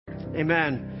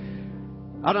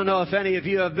Amen. I don't know if any of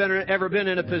you have ever been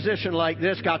in a position like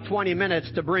this, got 20 minutes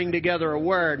to bring together a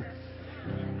word.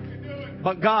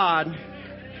 But God,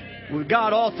 with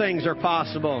God, all things are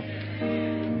possible.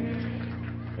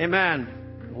 Amen.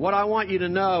 What I want you to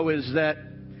know is that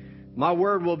my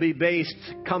word will be based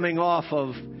coming off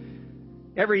of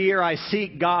every year I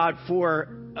seek God for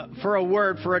a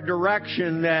word, for a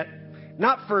direction that,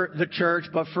 not for the church,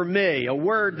 but for me, a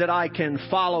word that I can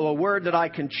follow, a word that I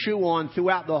can chew on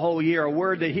throughout the whole year, a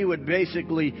word that He would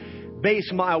basically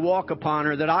base my walk upon,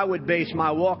 or that I would base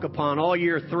my walk upon all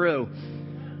year through.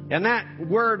 And that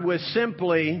word was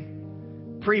simply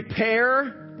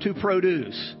prepare to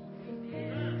produce.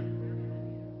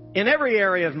 In every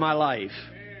area of my life.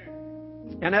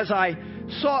 And as I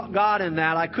sought God in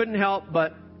that, I couldn't help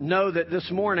but know that this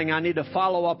morning I need to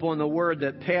follow up on the word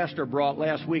that Pastor brought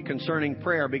last week concerning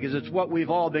prayer, because it's what we've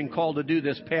all been called to do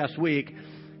this past week,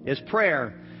 is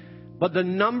prayer. But the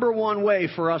number one way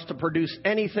for us to produce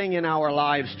anything in our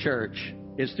lives, church,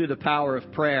 is through the power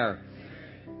of prayer.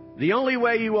 The only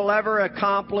way you will ever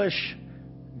accomplish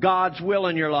God's will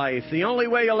in your life, the only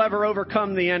way you'll ever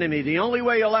overcome the enemy, the only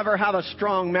way you'll ever have a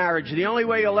strong marriage, the only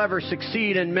way you'll ever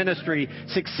succeed in ministry,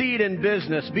 succeed in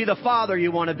business, be the father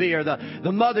you want to be, or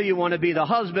the mother you want to be, the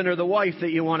husband or the wife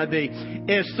that you want to be,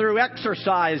 is through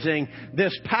exercising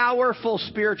this powerful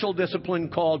spiritual discipline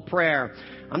called prayer.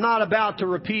 I'm not about to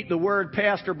repeat the word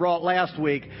Pastor brought last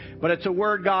week, but it's a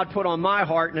word God put on my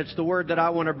heart, and it's the word that I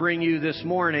want to bring you this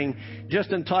morning,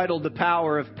 just entitled The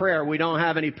Power of Prayer. We don't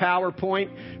have any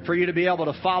PowerPoint for you to be able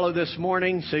to follow this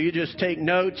morning, so you just take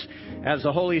notes as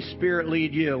the Holy Spirit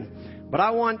lead you. But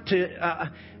I want to,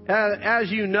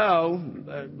 as you know,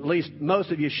 at least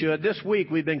most of you should, this week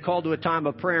we've been called to a time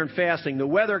of prayer and fasting. The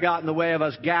weather got in the way of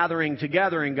us gathering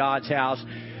together in God's house.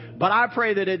 But I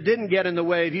pray that it didn't get in the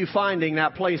way of you finding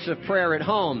that place of prayer at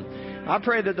home. I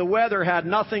pray that the weather had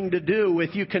nothing to do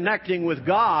with you connecting with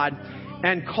God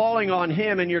and calling on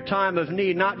Him in your time of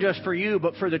need, not just for you,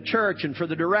 but for the church and for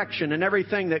the direction and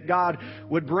everything that God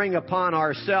would bring upon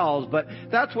ourselves. But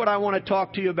that's what I want to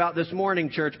talk to you about this morning,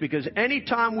 church, because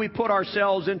anytime we put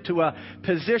ourselves into a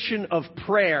position of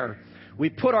prayer, we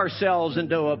put ourselves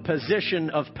into a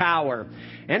position of power.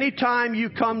 Anytime you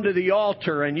come to the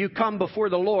altar and you come before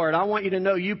the Lord, I want you to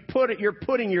know you're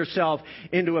putting yourself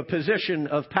into a position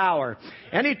of power.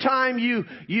 Anytime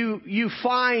you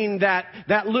find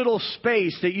that little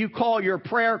space that you call your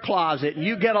prayer closet, and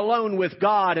you get alone with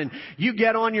God, and you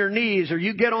get on your knees, or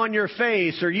you get on your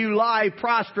face, or you lie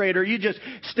prostrate, or you just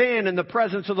stand in the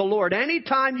presence of the Lord.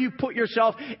 Anytime you put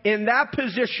yourself in that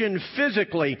position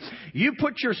physically, you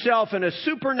put yourself in a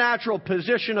supernatural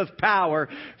position of power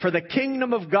for the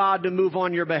kingdom of God to move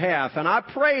on your behalf. And I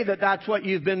pray that that's what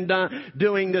you've been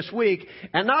doing this week.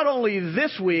 And not only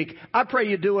this week, I pray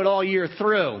you do it all year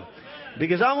through.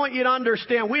 Because I want you to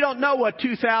understand, we don't know what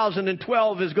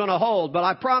 2012 is going to hold, but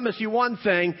I promise you one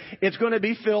thing, it's going to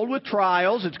be filled with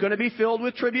trials, it's going to be filled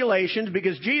with tribulations,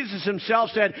 because Jesus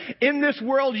Himself said, in this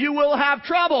world you will have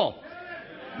trouble.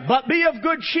 But be of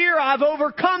good cheer, I've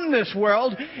overcome this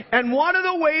world. And one of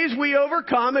the ways we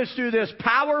overcome is through this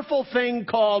powerful thing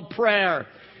called prayer.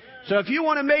 So if you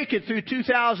want to make it through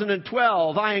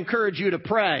 2012, I encourage you to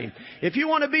pray. If you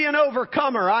want to be an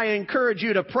overcomer, I encourage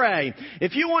you to pray.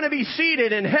 If you want to be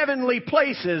seated in heavenly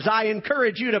places, I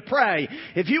encourage you to pray.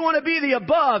 If you want to be the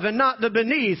above and not the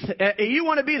beneath, you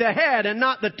want to be the head and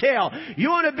not the tail, you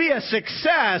want to be a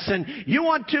success and you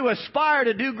want to aspire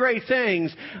to do great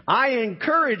things, I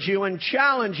encourage you and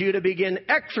challenge you to begin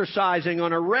exercising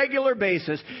on a regular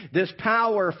basis this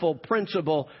powerful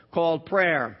principle called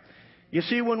prayer. You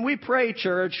see, when we pray,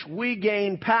 church, we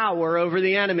gain power over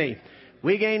the enemy.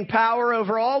 We gain power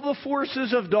over all the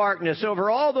forces of darkness,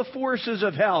 over all the forces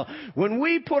of hell. When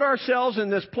we put ourselves in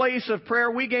this place of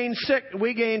prayer, we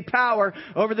gain power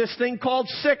over this thing called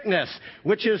sickness,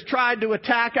 which has tried to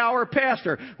attack our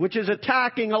pastor, which is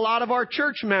attacking a lot of our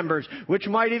church members, which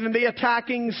might even be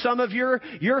attacking some of your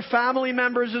family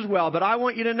members as well. But I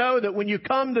want you to know that when you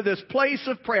come to this place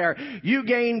of prayer, you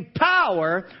gain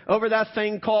power over that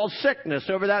thing called sickness,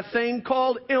 over that thing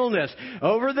called illness,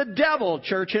 over the devil,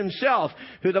 church, himself,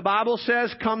 who the Bible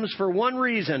says comes for one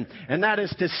reason, and that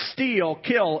is to steal,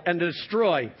 kill, and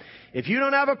destroy. If you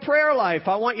don't have a prayer life,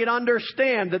 I want you to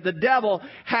understand that the devil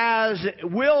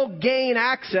will gain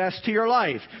access to your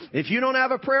life. If you don't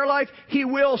have a prayer life, he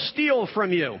will steal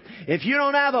from you. If you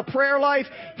don't have a prayer life,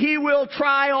 he will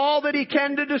try all that he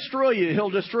can to destroy you. He'll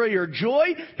destroy your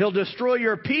joy. He'll destroy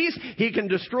your peace. He can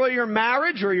destroy your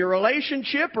marriage or your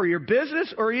relationship or your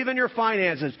business or even your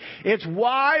finances. It's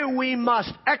why we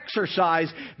must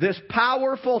exercise this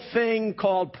powerful thing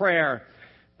called prayer.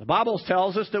 The Bible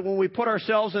tells us that when we put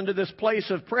ourselves into this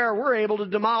place of prayer, we're able to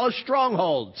demolish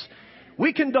strongholds.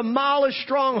 We can demolish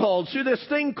strongholds through this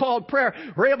thing called prayer.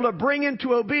 We're able to bring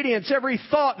into obedience every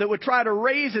thought that would try to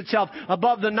raise itself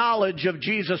above the knowledge of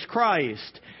Jesus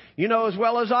Christ. You know as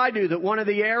well as I do that one of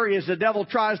the areas the devil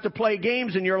tries to play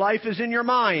games in your life is in your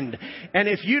mind. And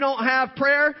if you don't have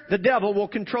prayer, the devil will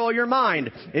control your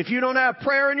mind. If you don't have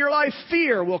prayer in your life,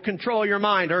 fear will control your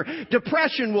mind, or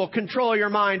depression will control your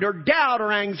mind, or doubt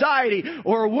or anxiety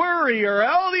or worry or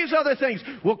all these other things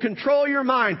will control your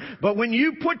mind. But when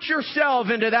you put yourself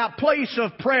into that place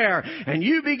of prayer and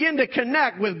you begin to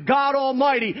connect with God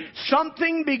Almighty,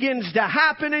 something begins to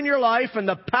happen in your life and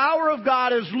the power of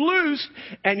God is loosed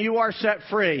and you are set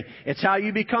free. It's how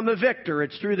you become a victor.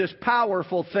 It's through this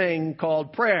powerful thing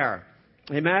called prayer.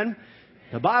 Amen?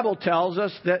 The Bible tells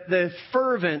us that the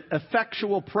fervent,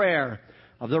 effectual prayer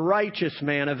of the righteous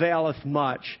man availeth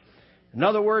much. In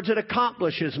other words, it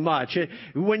accomplishes much.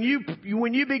 When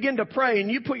you begin to pray and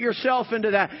you put yourself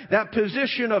into that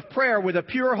position of prayer with a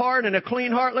pure heart and a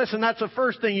clean heart, listen, that's the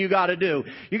first thing you got to do.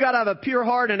 You got to have a pure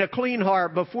heart and a clean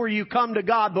heart before you come to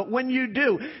God. But when you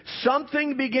do,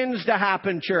 something begins to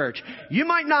happen, church. You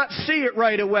might not see it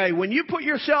right away. When you put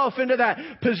yourself into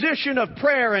that position of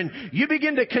prayer and you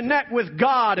begin to connect with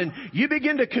God and you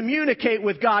begin to communicate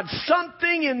with God,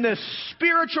 something in the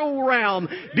spiritual realm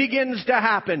begins to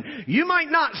happen. You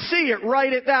might not see it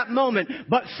right at that moment,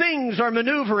 but things are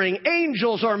maneuvering.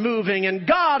 Angels are moving, and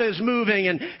God is moving,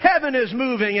 and heaven is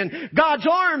moving, and God's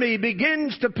army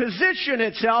begins to position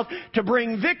itself to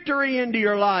bring victory into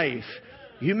your life.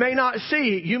 You may not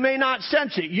see it. You may not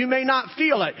sense it. You may not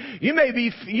feel it. You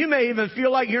may even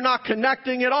feel like you're not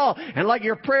connecting at all and like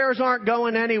your prayers aren't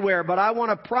going anywhere. But I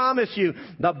want to promise you,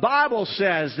 the Bible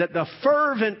says that the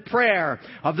fervent prayer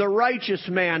of the righteous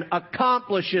man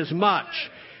accomplishes much.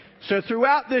 So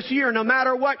throughout this year, no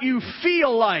matter what you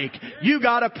feel like, you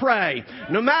gotta pray.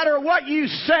 No matter what you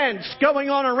sense going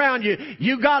on around you,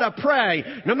 you gotta pray.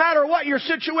 No matter what your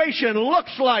situation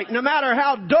looks like, no matter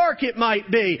how dark it might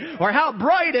be, or how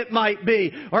bright it might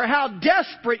be, or how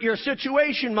desperate your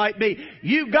situation might be,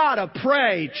 you gotta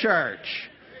pray, church.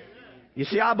 You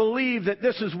see, I believe that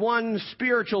this is one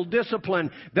spiritual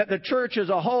discipline that the church as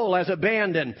a whole has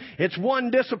abandoned. It's one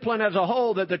discipline as a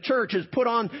whole that the church has put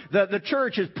on, the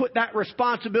church has put that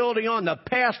responsibility on the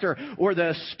pastor or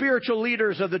the spiritual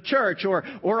leaders of the church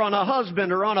or on a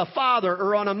husband or on a father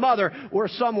or on a mother or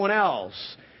someone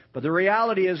else. But the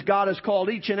reality is God has called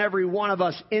each and every one of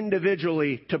us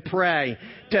individually to pray,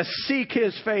 to seek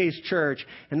His face, church.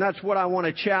 And that's what I want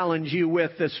to challenge you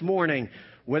with this morning.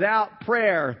 Without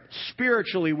prayer,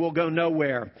 spiritually we'll go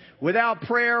nowhere. Without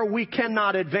prayer, we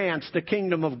cannot advance the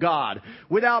kingdom of God.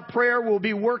 Without prayer, we'll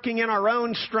be working in our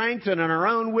own strength and in our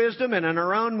own wisdom and in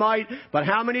our own might. But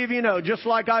how many of you know, just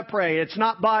like I pray, it's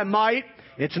not by might,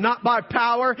 it's not by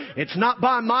power, it's not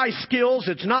by my skills,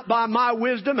 it's not by my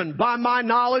wisdom and by my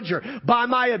knowledge or by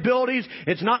my abilities.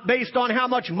 It's not based on how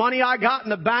much money I got in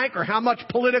the bank or how much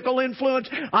political influence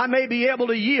I may be able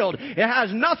to yield. It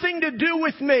has nothing to do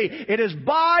with me. It is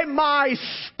by my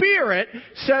Spirit,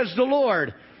 says the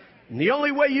Lord. And the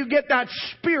only way you get that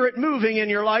Spirit moving in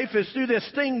your life is through this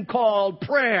thing called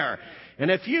prayer.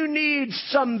 And if you need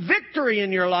some victory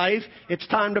in your life, it's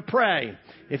time to pray.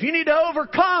 If you need to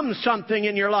overcome something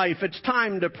in your life, it's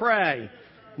time to pray.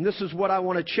 And this is what I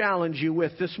want to challenge you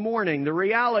with this morning. The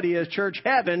reality is, church,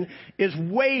 heaven is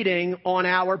waiting on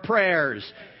our prayers.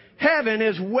 Heaven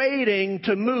is waiting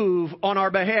to move on our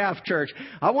behalf, church.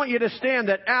 I want you to understand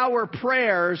that our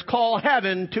prayers call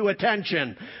heaven to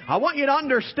attention. I want you to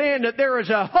understand that there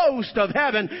is a host of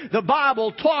heaven the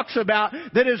Bible talks about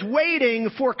that is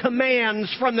waiting for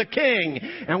commands from the King.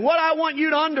 And what I want you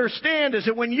to understand is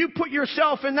that when you put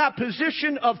yourself in that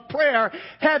position of prayer,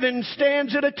 heaven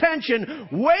stands at attention,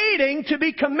 waiting to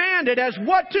be commanded as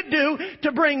what to do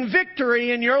to bring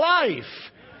victory in your life.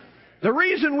 The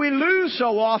reason we lose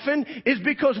so often is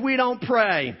because we don't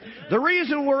pray. The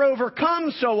reason we're overcome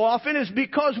so often is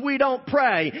because we don't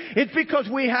pray. It's because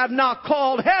we have not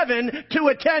called heaven to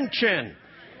attention.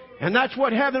 And that's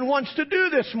what heaven wants to do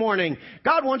this morning.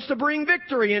 God wants to bring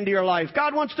victory into your life.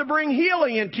 God wants to bring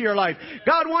healing into your life.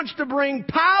 God wants to bring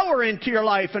power into your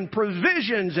life and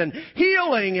provisions and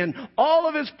healing and all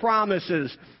of His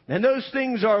promises. And those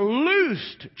things are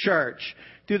loosed, church,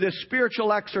 through this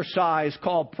spiritual exercise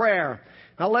called prayer.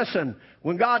 Now listen,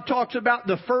 when God talks about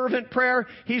the fervent prayer,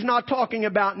 He's not talking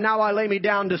about now I lay me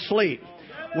down to sleep.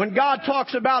 When God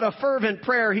talks about a fervent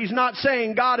prayer, He's not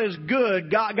saying God is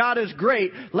good, God is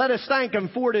great, let us thank Him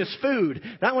for this food.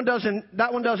 That one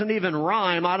doesn't even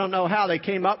rhyme. I don't know how they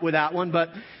came up with that one, but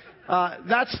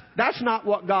That's not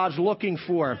what God's looking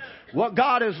for. What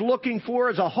God is looking for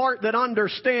is a heart that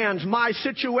understands my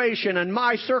situation and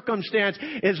my circumstance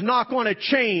is not going to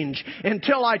change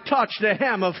until I touch the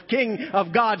hem of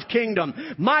God's kingdom.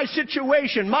 My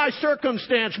situation, my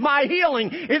circumstance, my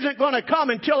healing isn't going to come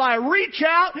until I reach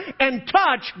out and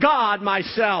touch God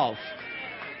myself.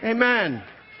 Amen.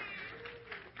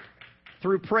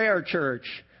 Through prayer, church,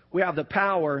 we have the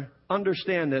power,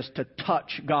 understand this, to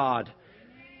touch God.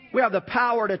 We have the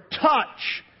power to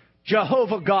touch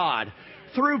Jehovah God.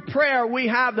 Through prayer, we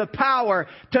have the power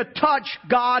to touch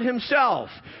God Himself.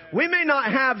 We may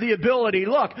not have the ability.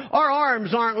 Look, our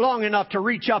arms aren't long enough to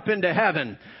reach up into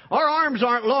heaven. Our arms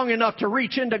aren't long enough to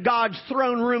reach into God's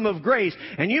throne room of grace.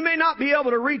 And you may not be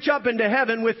able to reach up into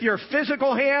heaven with your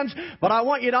physical hands, but I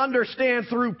want you to understand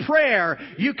through prayer,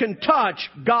 you can touch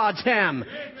God's hem.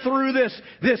 Through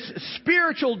this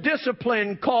spiritual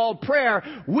discipline called prayer,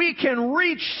 we can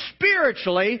reach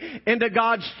spiritually into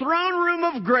God's throne room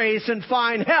of grace and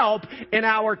find help in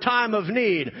our time of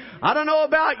need. I don't know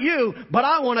about you, but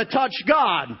I want to touch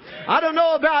God. I don't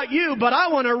know about you, but I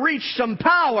want to reach some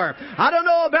power. I don't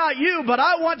know about you, but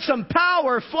I want some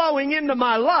power flowing into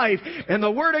my life. And the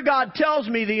Word of God tells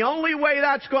me the only way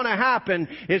that's going to happen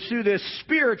is through this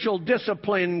spiritual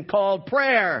discipline called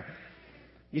prayer.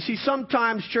 You see,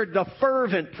 sometimes, church, the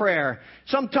fervent prayer,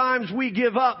 sometimes we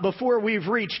give up before we've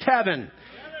reached heaven.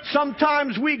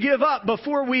 Sometimes we give up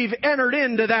before we've entered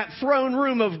into that throne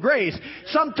room of grace.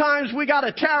 Sometimes we got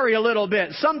to tarry a little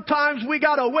bit. Sometimes we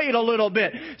got to wait a little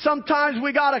bit. Sometimes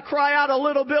we got to cry out a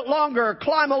little bit longer or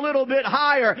climb a little bit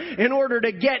higher in order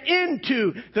to get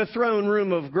into the throne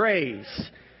room of grace.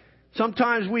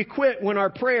 Sometimes we quit when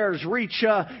our prayers reach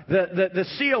the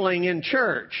ceiling in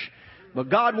church. But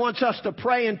God wants us to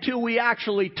pray until we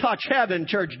actually touch heaven,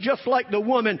 church. Just like the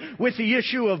woman with the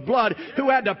issue of blood who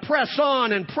had to press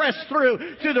on and press through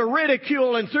the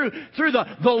ridicule and through the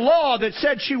law that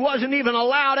said she wasn't even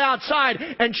allowed outside.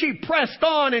 And she pressed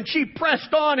on and she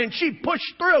pressed on and she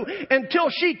pushed through until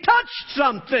she touched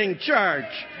something,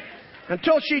 church.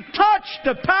 Until she touched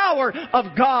the power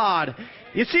of God.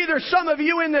 You see, there's some of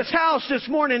you in this house this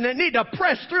morning that need to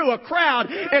press through a crowd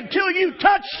until you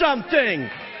touch something.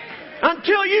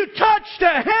 Until you touch the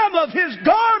hem of His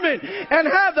garment and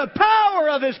have the power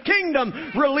of His kingdom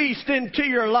released into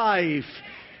your life.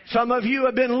 Some of you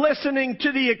have been listening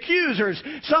to the accusers.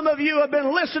 Some of you have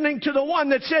been listening to the one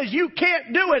that says you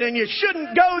can't do it and you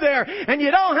shouldn't go there and you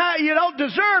don't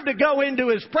deserve to go into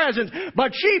His presence.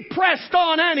 But she pressed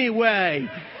on anyway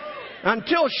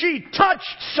until she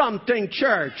touched something,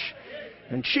 church.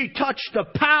 And she touched the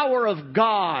power of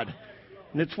God.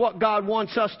 And it's what God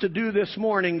wants us to do this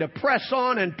morning, to press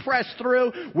on and press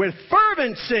through with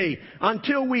fervency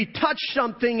until we touch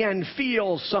something and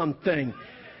feel something.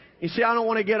 You see, I don't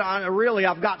want to get on, really,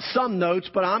 I've got some notes,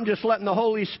 but I'm just letting the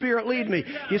Holy Spirit lead me.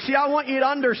 You see, I want you to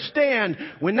understand,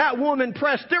 when that woman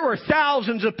pressed, there were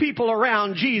thousands of people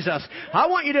around Jesus. I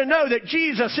want you to know that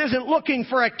Jesus isn't looking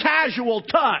for a casual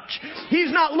touch.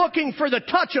 He's not looking for the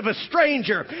touch of a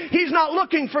stranger. He's not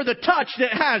looking for the touch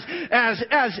that has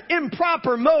as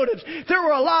improper motives. There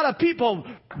were a lot of people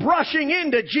brushing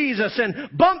into Jesus and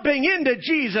bumping into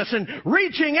Jesus and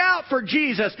reaching out for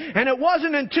Jesus. And it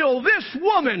wasn't until this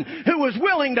woman who was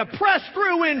willing to press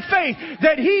through in faith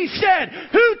that He said,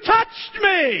 "Who touched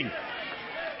me?"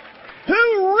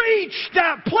 Who reached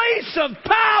that place of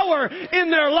power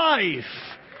in their life?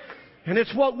 And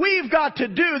it's what we've got to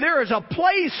do. There is a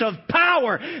place of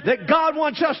power that God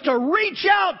wants us to reach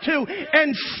out to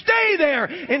and stay there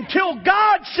until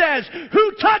God says,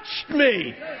 "Who touched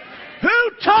me?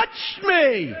 Who touched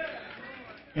me?"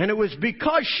 And it was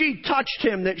because she touched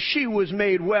Him that she was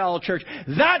made well, church.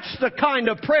 That's the kind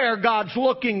of prayer God's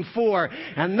looking for.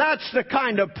 And that's the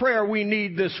kind of prayer we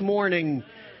need this morning.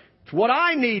 It's what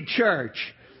I need, church.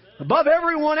 Above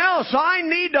everyone else, I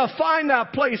need to find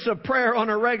that place of prayer on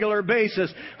a regular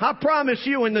basis. I promise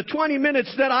you, in the 20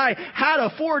 minutes that I had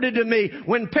afforded to me,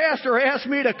 when Pastor asked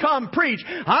me to come preach,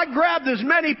 I grabbed as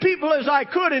many people as I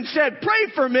could and said, "Pray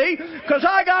for me, because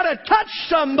I got to touch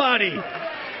somebody.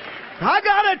 I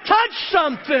got to touch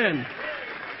something."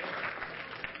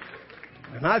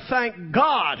 And I thank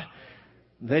God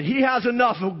that He has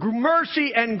enough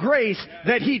mercy and grace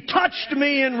that He touched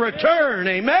me in return.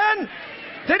 Amen?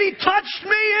 That He touched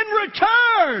me in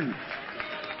return.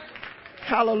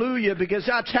 Hallelujah, because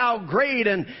that's how great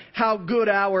and how good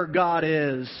our God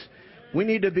is. We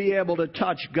need to be able to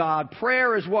touch God.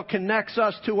 Prayer is what connects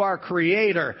us to our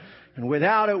Creator. And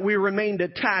without it, we remain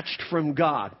detached from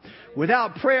God.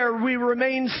 Without prayer, we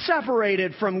remain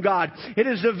separated from God. It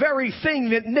is the very thing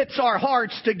that knits our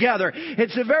hearts together.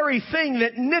 It's the very thing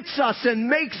that knits us and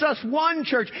makes us one,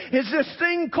 church. It's this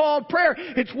thing called prayer.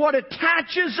 It's what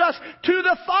attaches us to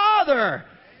the Father.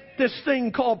 This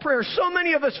thing called prayer. So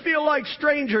many of us feel like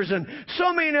strangers, and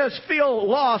so many of us feel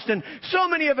lost, and so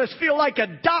many of us feel like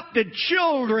adopted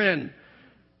children.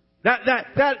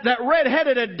 That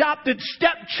red-headed adopted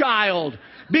stepchild,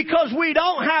 because we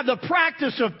don't have the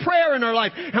practice of prayer in our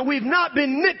life, and we've not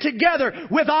been knit together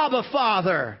with Abba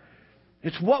Father.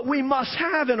 It's what we must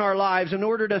have in our lives in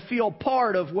order to feel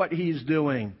part of what He's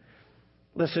doing.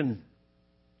 Listen,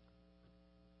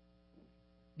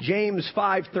 James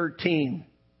 5:13.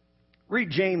 Read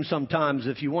James sometimes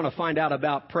if you want to find out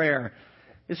about prayer.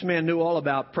 This man knew all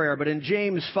about prayer, but in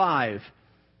James 5,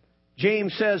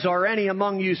 James says, "Are any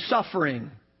among you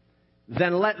suffering?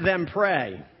 Then let them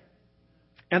pray."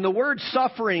 And the word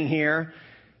suffering here,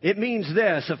 it means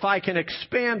this. If I can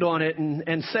expand on it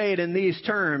and say it in these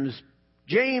terms,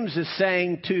 James is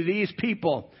saying to these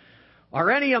people, are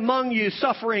any among you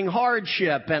suffering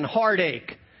hardship and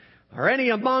heartache? Are any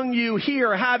among you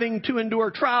here having to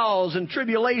endure trials and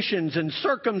tribulations and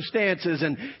circumstances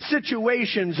and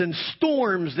situations and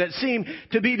storms that seem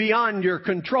to be beyond your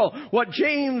control? What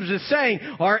James is saying,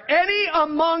 are any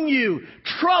among you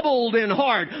troubled in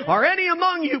heart? Are any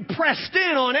among you pressed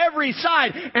in on every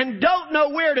side and don't know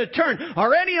where to turn?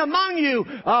 Are any among you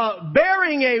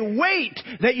bearing a weight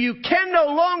that you can no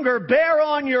longer bear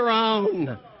on your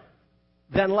own?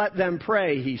 Then let them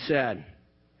pray, he said.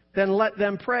 Then let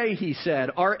them pray, he said.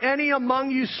 Are any among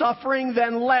you suffering?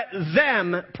 Then let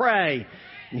them pray.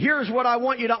 And here's what I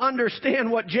want you to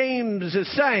understand what James is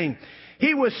saying.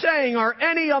 He was saying, are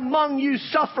any among you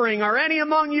suffering? Are any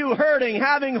among you hurting,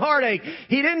 having heartache?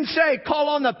 He didn't say call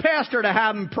on the pastor to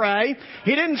have him pray.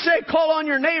 He didn't say call on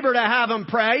your neighbor to have him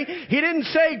pray. He didn't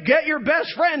say get your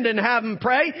best friend and have him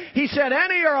pray. He said,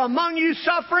 any are among you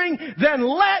suffering? Then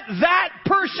let that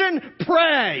person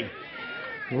pray.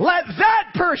 Let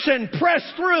that person press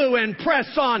through and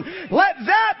press on. Let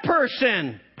that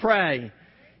person pray.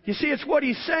 You see, it's what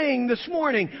he's saying this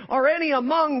morning. Are any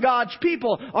among God's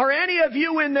people, are any of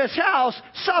you in this house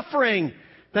suffering?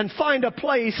 Then find a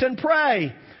place and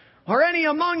pray. Are any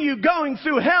among you going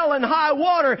through hell and high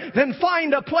water? Then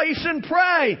find a place and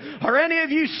pray. Are any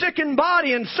of you sick in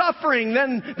body and suffering?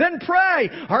 Then pray.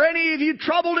 Are any of you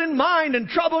troubled in mind and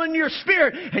troubled in your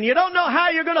spirit, and you don't know how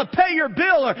you're going to pay your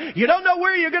bill, or you don't know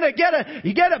where you're going to get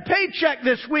a paycheck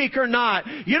this week or not?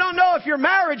 You don't know if your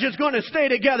marriage is going to stay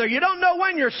together. You don't know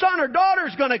when your son or daughter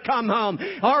is going to come home.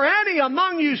 Are any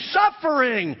among you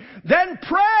suffering? Then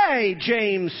pray,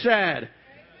 James said.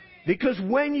 Because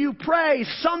when you pray,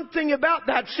 something about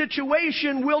that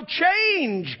situation will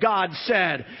change, God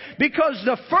said. Because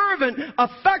the fervent,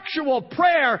 effectual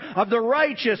prayer of the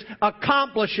righteous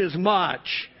accomplishes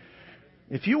much.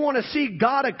 If you want to see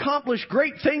God accomplish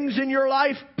great things in your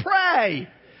life, pray.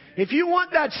 If you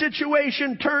want that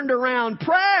situation turned around,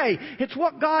 pray. It's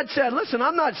what God said. Listen,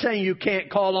 I'm not saying you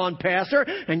can't call on pastor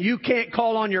and you can't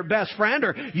call on your best friend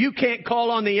or you can't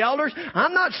call on the elders.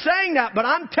 I'm not saying that, but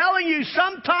I'm telling you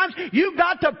sometimes you've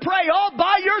got to pray all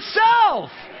by yourself.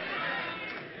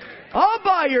 All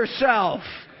by yourself.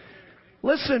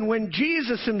 Listen, when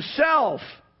Jesus himself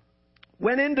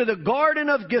went into the Garden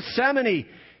of Gethsemane,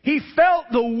 he felt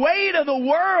the weight of the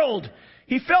world.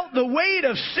 He felt the weight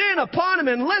of sin upon him.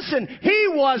 And listen, he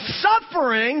was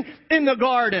suffering in the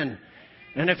garden.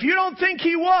 And if you don't think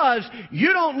he was,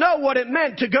 you don't know what it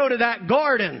meant to go to that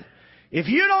garden. If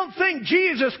you don't think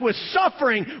Jesus was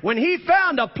suffering when he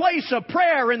found a place of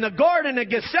prayer in the Garden of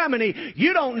Gethsemane,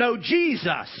 you don't know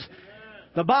Jesus.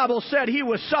 The Bible said he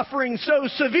was suffering so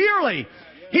severely.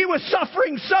 He was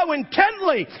suffering so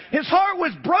intently. His heart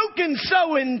was broken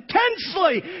so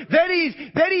intensely that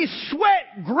he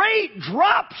sweat great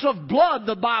drops of blood,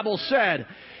 the Bible said.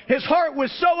 His heart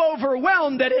was so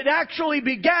overwhelmed that it actually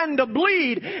began to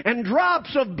bleed, and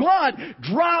drops of blood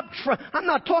dropped from... I'm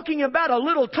not talking about a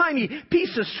little tiny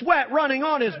piece of sweat running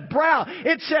on his brow.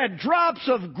 It said drops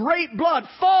of great blood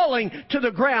falling to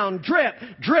the ground. Drip,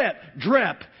 drip,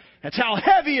 drip. That's how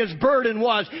heavy his burden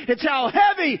was. It's how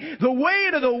heavy the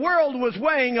weight of the world was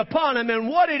weighing upon him. And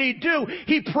what did he do?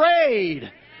 He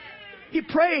prayed. He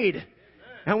prayed.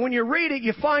 And when you read it,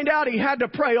 you find out he had to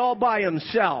pray all by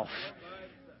himself.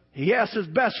 He asked his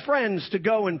best friends to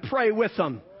go and pray with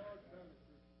him.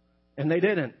 And they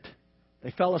didn't.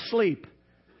 They fell asleep.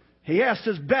 He asked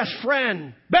his best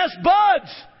friend, best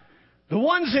buds, the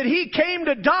ones that he came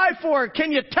to die for,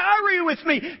 can you tarry with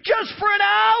me just for an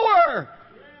hour?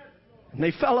 And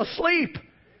they fell asleep.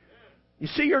 You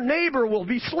see, your neighbor will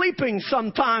be sleeping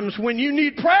sometimes when you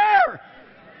need prayer.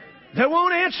 They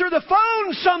won't answer the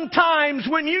phone sometimes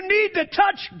when you need to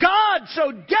touch God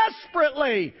so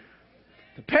desperately.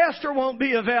 The pastor won't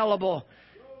be available.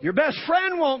 Your best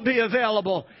friend won't be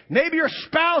available. Maybe your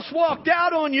spouse walked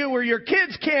out on you or your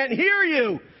kids can't hear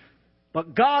you.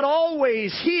 But God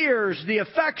always hears the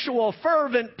effectual,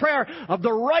 fervent prayer of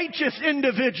the righteous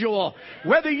individual.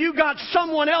 Whether you got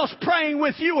someone else praying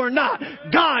with you or not,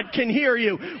 God can hear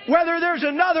you. Whether there's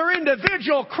another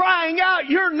individual crying out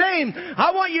your name,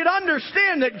 I want you to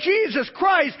understand that Jesus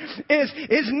Christ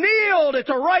is kneeled at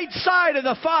the right side of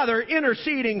the Father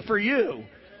interceding for you.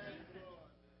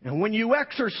 And when you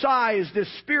exercise this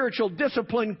spiritual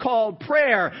discipline called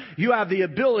prayer, you have the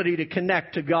ability to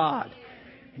connect to God.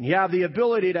 And you have the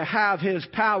ability to have His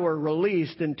power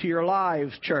released into your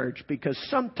lives, church, because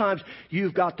sometimes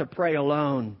you've got to pray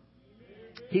alone.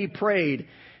 He prayed,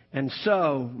 and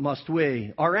so must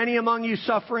we. Are any among you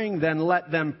suffering? Then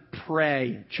let them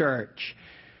pray, church.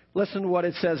 Listen to what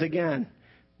it says again.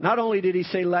 Not only did He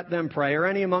say, let them pray, are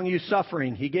any among you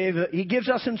suffering? He gives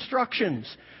us instructions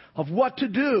of what to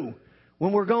do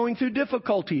when we're going through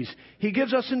difficulties. He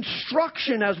gives us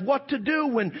instruction as what to do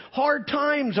when hard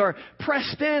times are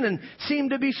pressed in and seem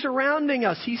to be surrounding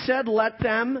us. He said, let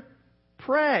them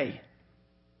pray.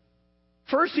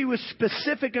 First, He was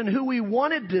specific in who He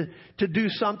wanted to do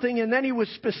something, and then He was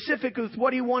specific with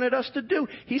what He wanted us to do.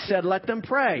 He said, let them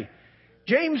pray.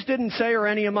 James didn't say, are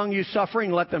any among you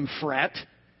suffering? Let them fret.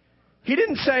 He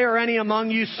didn't say, are any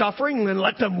among you suffering? Then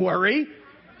let them worry.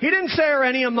 He didn't say, are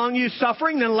any among you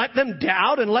suffering? Then let them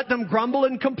doubt and let them grumble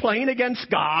and complain against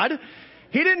God.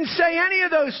 He didn't say any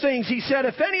of those things. He said,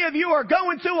 if any of you are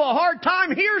going through a hard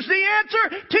time, here's the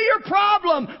answer to your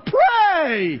problem.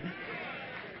 Pray.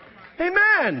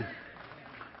 Amen.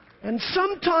 And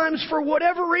sometimes, for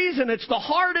whatever reason, it's the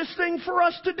hardest thing for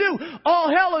us to do.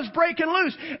 All hell is breaking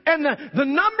loose. And the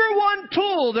number one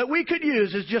tool that we could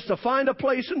use is just to find a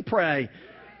place and pray.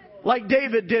 Like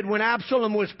David did when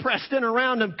Absalom was pressed in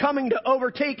around him, coming to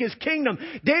overtake his kingdom.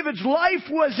 David's life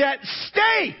was at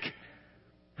stake.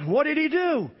 And what did he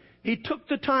do? He took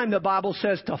the time, the Bible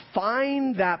says, to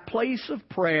find that place of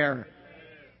prayer.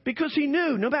 Because he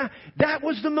knew, no matter, that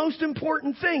was the most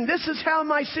important thing. This is how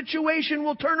my situation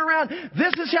will turn around.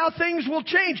 This is how things will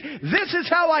change. This is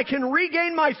how I can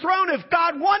regain my throne if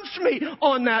God wants me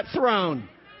on that throne.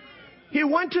 He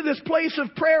went to this place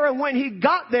of prayer, and when he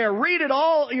got there, read it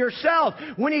all yourself.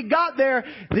 When he got there,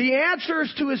 the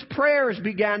answers to his prayers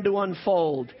began to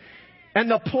unfold.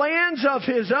 And the plans of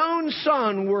his own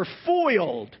son were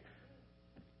foiled.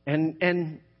 And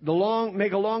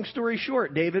make a long story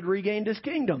short, David regained his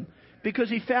kingdom because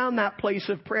he found that place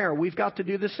of prayer. We've got to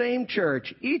do the same,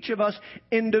 church. Each of us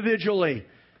individually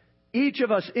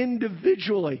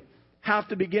have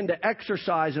to begin to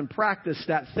exercise and practice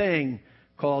that thing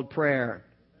called prayer.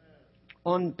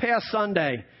 On past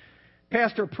Sunday,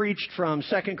 Pastor preached from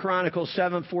 2 Chronicles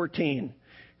 7:14.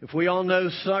 If we all know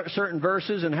certain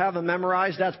verses and have them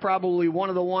memorized, that's probably one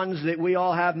of the ones that we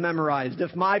all have memorized.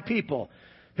 If my people,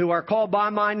 who are called by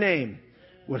my name,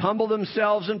 would humble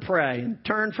themselves and pray and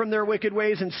turn from their wicked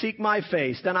ways and seek my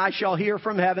face, then I shall hear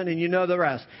from heaven, and you know the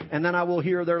rest, and then I will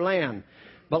heal their land.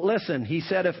 But listen, he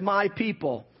said, if my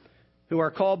people, who are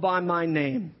called by my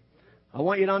name, I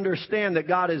want you to understand that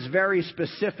God is very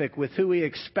specific with who He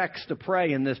expects to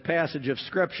pray in this passage of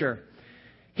Scripture.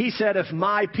 He said, if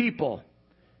my people,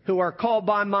 who are called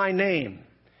by my name,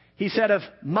 He said, if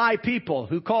my people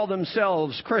who call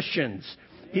themselves Christians,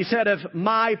 He said, if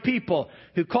my people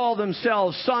who call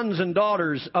themselves sons and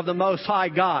daughters of the Most High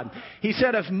God, He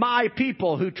said, if my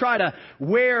people who try to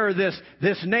wear this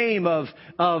name of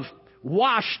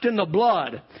washed in the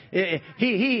blood.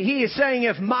 He is saying,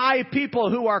 if my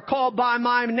people who are called by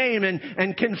my name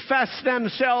and confess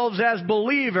themselves as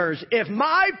believers, if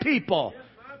my people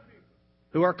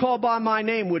who are called by my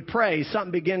name would pray,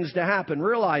 something begins to happen.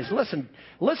 Realize,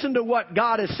 listen to what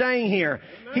God is saying here.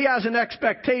 He has an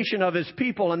expectation of His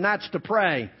people, and that's to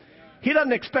pray. He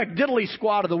doesn't expect diddly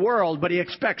squat of the world, but He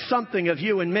expects something of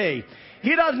you and me.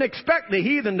 He doesn't expect the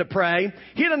heathen to pray.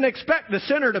 He doesn't expect the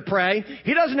sinner to pray.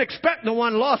 He doesn't expect the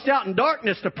one lost out in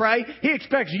darkness to pray. He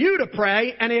expects you to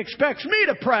pray, and He expects me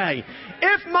to pray.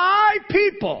 If my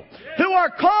people who are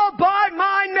called by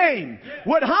my name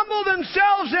would humble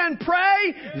themselves and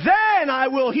pray, then I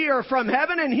will hear from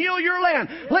heaven and heal your land.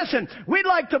 Listen, we'd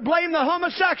like to blame the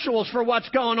homosexuals for what's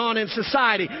going on in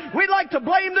society. We'd like to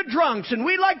blame the drunks, and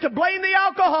we'd like to blame the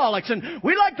alcoholics, and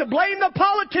we'd like to blame the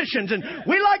politicians, and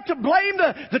we like to blame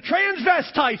the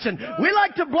transvestites, and we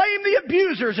like to blame the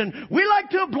abusers, and we like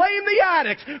to blame the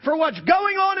addicts for what's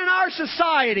going on in our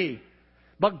society.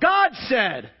 But God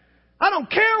said, I don't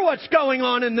care what's going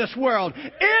on in this world.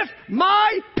 If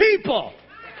my people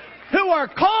who are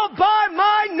called by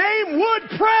my name would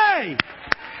pray,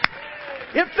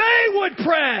 if they would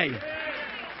pray,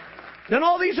 then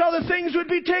all these other things would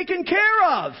be taken care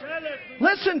of.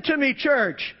 Listen to me,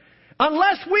 church.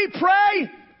 Unless we pray,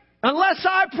 unless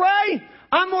I pray,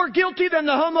 I'm more guilty than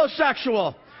the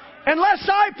homosexual. Unless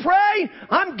I pray,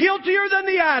 I'm guiltier than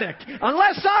the addict.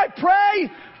 Unless I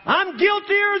pray, I'm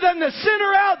guiltier than the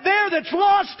sinner out there that's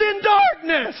lost in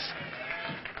darkness.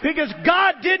 Because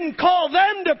God didn't call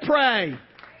them to pray.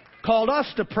 He called us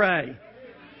to pray.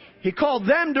 He called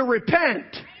them to repent.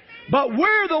 But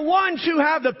we're the ones who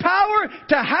have the power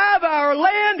to have our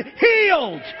land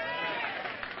healed.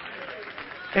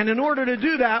 And in order to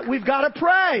do that, we've got to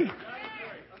pray.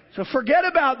 So forget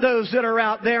about those that are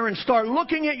out there and start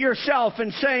looking at yourself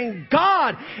and saying,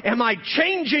 God, am I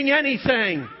changing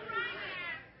anything?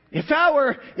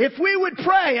 If we would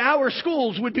pray, our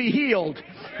schools would be healed.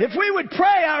 If we would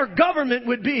pray, our government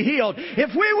would be healed.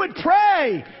 If we would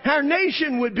pray, our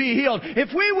nation would be healed. If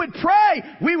we would pray,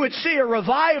 we would see a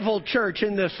revival church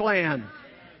in this land.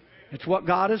 It's what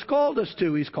God has called us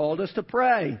to. He's called us to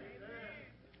pray.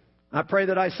 I pray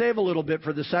that I save a little bit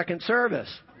for the second service.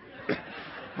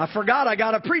 I forgot I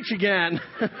got to preach again.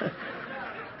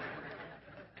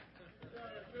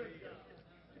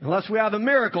 Unless we have a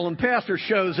miracle and pastor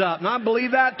shows up. And I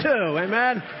believe that too.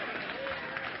 Amen.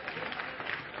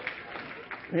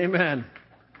 Amen.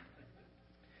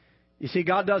 You see,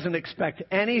 God doesn't expect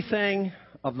anything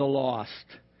of the lost,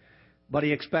 but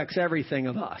He expects everything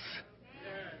of us.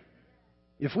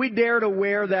 If we dare to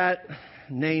wear that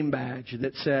name badge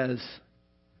that says,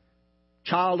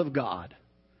 Child of God,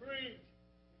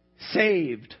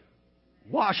 saved,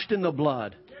 washed in the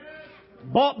blood,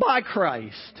 bought by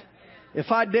Christ, if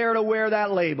I dare to wear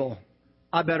that label,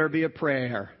 I better be a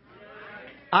prayer.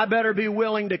 I better be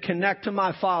willing to connect to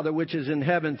my Father which is in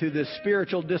heaven through this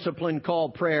spiritual discipline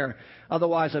called prayer.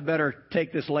 Otherwise, I better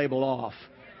take this label off.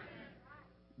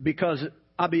 Because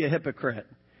I'll be a hypocrite.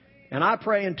 And I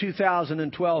pray in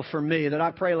 2012 for me that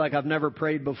I pray like I've never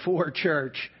prayed before,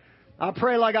 church. I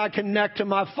pray like I connect to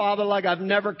my Father like I've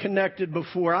never connected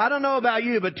before. I don't know about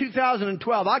you, but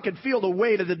 2012, I could feel the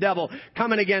weight of the devil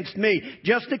coming against me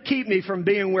just to keep me from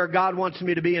being where God wants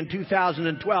me to be in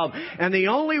 2012. And the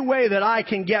only way that I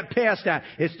can get past that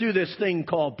is through this thing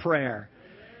called prayer.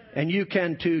 And you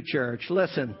can too, church.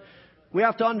 Listen, we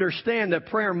have to understand that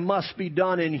prayer must be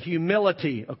done in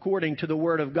humility according to the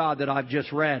Word of God that I've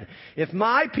just read. If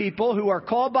my people who are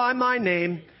called by my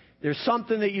name, there's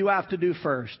something that you have to do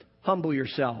first. Humble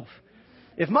yourself.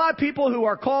 If my people who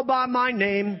are called by my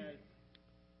name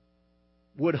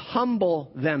would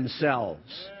humble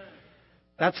themselves.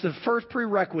 That's the first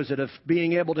prerequisite of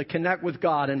being able to connect with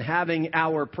God and having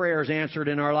our prayers answered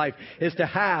in our life, is to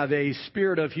have a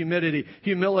spirit of humility.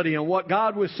 And what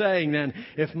God was saying then,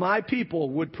 if my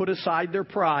people would put aside their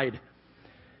pride,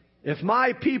 if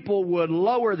my people would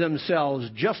lower themselves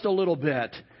just a little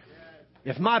bit,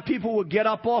 if my people would get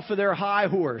up off of their high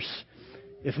horse,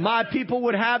 if my people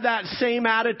would have that same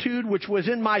attitude which was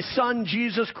in my Son,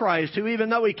 Jesus Christ, who even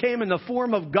though He came in the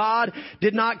form of God,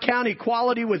 did not count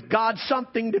equality with God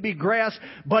something to be grasped,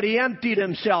 but He emptied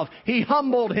Himself. He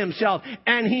humbled Himself,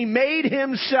 and He made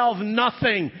Himself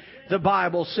nothing, the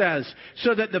Bible says,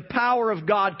 so that the power of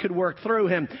God could work through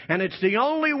Him. And it's the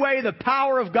only way the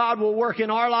power of God will work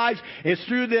in our lives is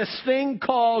through this thing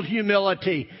called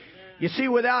humility. You see,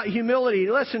 without humility,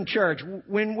 listen, church,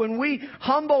 when we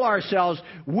humble ourselves,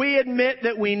 we admit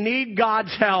that we need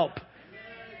God's help.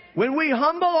 When we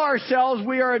humble ourselves,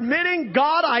 we are admitting,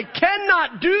 God, I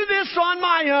cannot do this on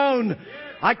my own.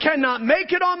 I cannot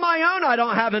make it on my own. I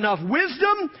don't have enough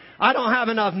wisdom. I don't have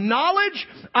enough knowledge.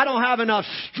 I don't have enough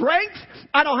strength.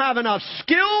 I don't have enough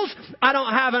skills. I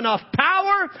don't have enough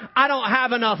power. I don't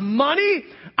have enough money.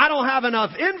 I don't have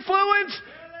enough influence.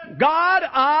 God,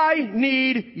 I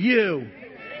need you.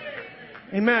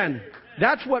 Amen.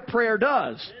 That's what prayer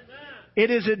does. It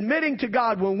is admitting to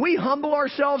God. When we humble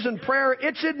ourselves in prayer,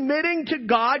 it's admitting to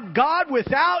God, God,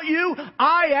 without you,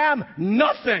 I am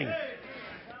nothing.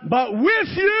 But with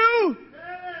you,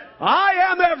 I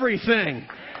am everything.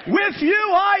 With you,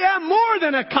 I am more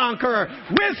than a conqueror.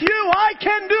 With you, I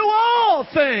can do all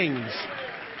things.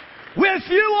 With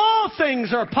you, all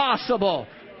things are possible.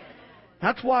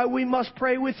 That's why we must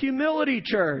pray with humility,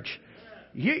 church.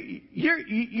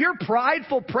 Your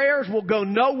prideful prayers will go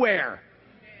nowhere.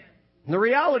 And the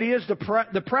reality is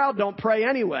the proud don't pray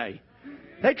anyway.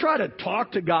 They try to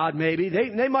talk to God maybe.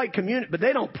 They might communicate, but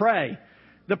they don't pray.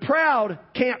 The proud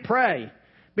can't pray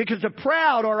because the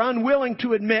proud are unwilling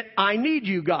to admit, I need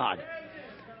you, God.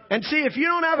 And see, if you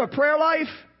don't have a prayer life,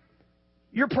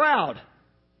 you're proud.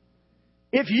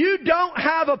 If you don't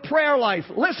have a prayer life,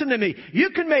 listen to me,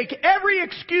 you can make every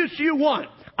excuse you want.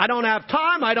 I don't have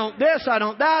time, I don't this, I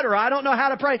don't that, or I don't know how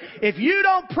to pray. If you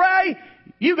don't pray,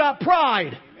 you got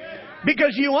pride.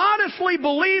 Because you honestly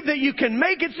believe that you can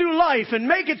make it through life and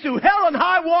make it through hell and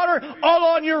high water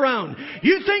all on your own.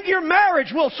 You think your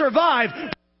marriage will survive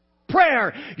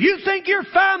prayer. You think your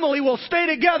family will stay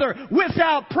together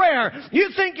without prayer. You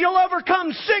think you'll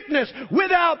overcome sickness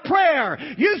without prayer.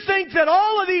 You think that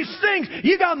all of these things,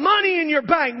 you got money in your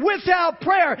bank without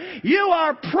prayer. You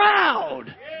are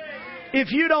proud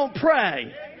if you don't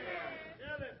pray.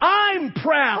 I'm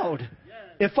proud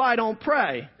if I don't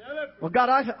pray. Well, God,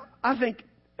 I think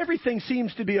everything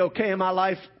seems to be okay in my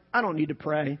life. I don't need to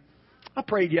pray. I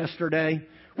prayed yesterday.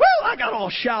 Well, I got all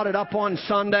shouted up on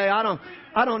Sunday.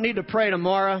 I don't need to pray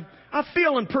tomorrow. I'm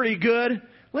feeling pretty good.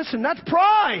 Listen, that's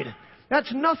pride.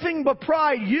 That's nothing but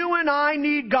pride. You and I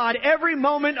need God every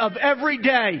moment of every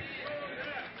day.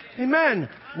 Amen.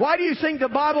 Why do you think the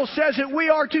Bible says that we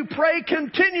are to pray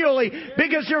continually?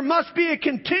 Because there must be a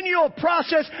continual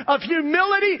process of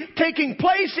humility taking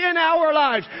place in our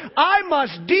lives. I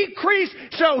must decrease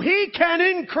so He can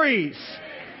increase.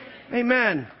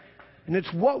 Amen. And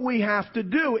it's what we have to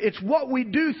do. It's what we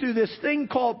do through this thing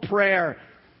called prayer.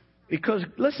 Because,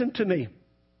 listen to me,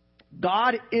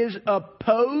 God is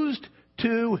opposed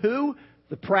to who?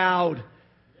 The proud.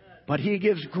 But He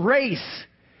gives grace.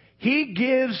 He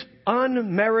gives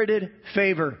unmerited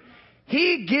favor.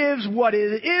 He gives what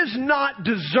is not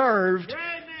deserved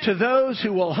to those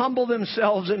who will humble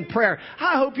themselves in prayer.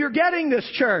 I hope you're getting this,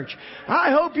 church.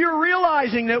 I hope you're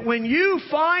realizing that when you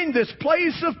find this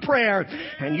place of prayer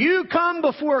and you come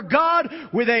before God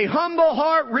with a humble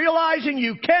heart, realizing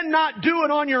you cannot do it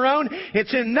on your own,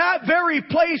 it's in that very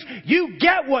place you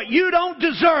get what you don't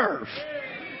deserve.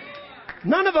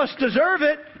 None of us deserve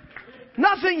it.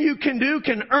 Nothing you can do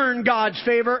can earn God's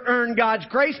favor, earn God's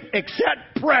grace,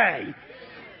 except pray.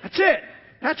 That's it.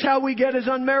 That's how we get His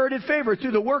unmerited favor,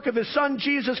 through the work of His Son,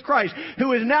 Jesus Christ,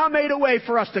 who has now made a way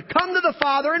for us to come to the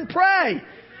Father and pray.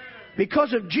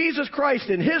 Because of Jesus Christ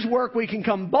and His work, we can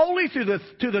come boldly to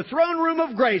the throne room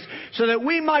of grace so that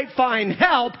we might find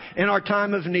help in our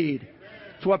time of need.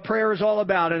 It's what prayer is all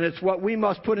about, and it's what we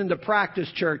must put into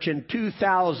practice, church, in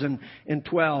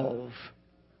 2012.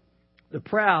 The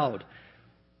proud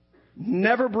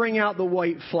never bring out the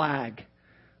white flag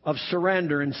of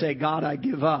surrender and say, God, I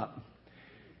give up.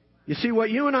 You see, what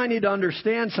you and I need to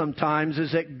understand sometimes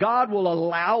is that God will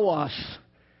allow us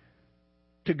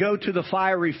to go to the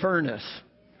fiery furnace.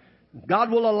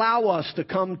 God will allow us to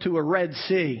come to a Red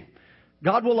Sea.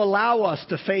 God will allow us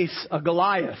to face a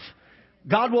Goliath.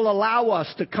 God will allow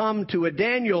us to come to a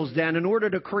Daniel's den in order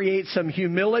to create some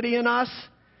humility in us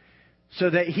so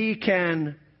that He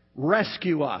can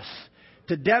rescue us,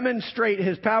 to demonstrate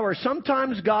His power.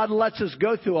 Sometimes God lets us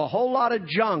go through a whole lot of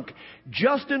junk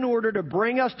just in order to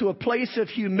bring us to a place of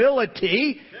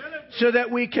humility so that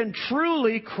we can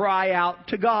truly cry out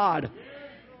to God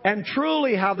and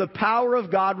truly have the power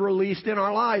of God released in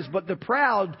our lives. But the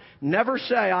proud never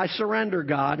say, I surrender,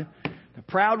 God. The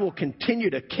proud will continue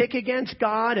to kick against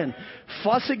God and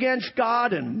fuss against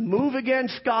God and move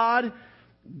against God,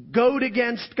 goad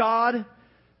against God.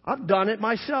 I've done it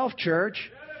myself, church.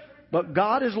 But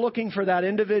God is looking for that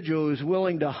individual who's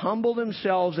willing to humble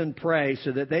themselves and pray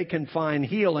so that they can find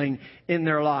healing in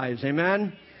their lives.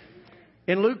 Amen?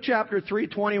 In Luke chapter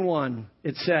 3:21,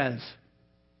 it says,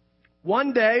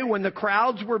 one day when the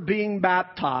crowds were being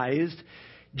baptized,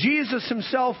 Jesus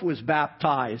Himself was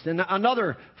baptized. In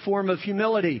another form of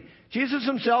humility, Jesus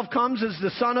Himself comes as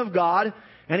the Son of God,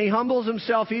 and He humbles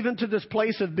Himself even to this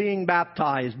place of being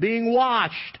baptized, being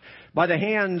washed by the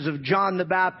hands of John the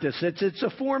Baptist. It's a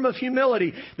form of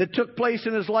humility that took place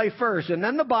in His life first. And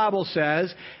then the Bible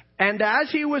says, and as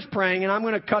He was praying, and I'm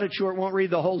going to cut it short, won't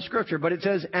read the whole scripture, but it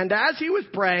says, and as He was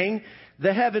praying,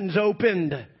 the heavens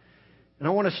opened. And I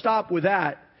want to stop with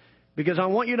that because I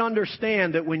want you to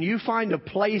understand that when you find a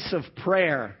place of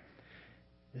prayer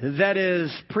that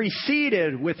is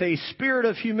preceded with a spirit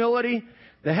of humility,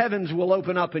 the heavens will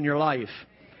open up in your life.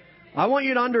 I want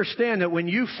you to understand that when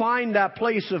you find that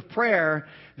place of prayer,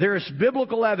 there's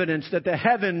biblical evidence that the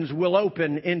heavens will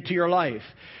open into your life.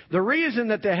 The reason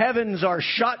that the heavens are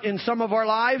shut in some of our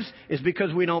lives is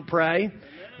because we don't pray.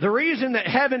 The reason that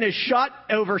heaven is shut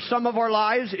over some of our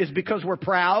lives is because we're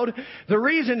proud. The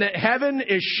reason that heaven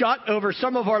is shut over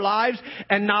some of our lives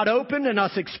and not open and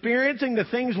us experiencing the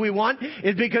things we want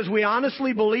is because we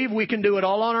honestly believe we can do it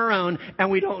all on our own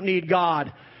and we don't need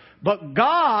God. But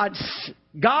God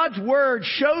God's Word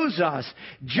shows us,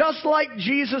 just like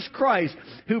Jesus Christ,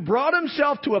 who brought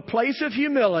Himself to a place of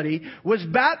humility, was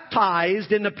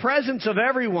baptized in the presence of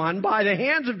everyone by the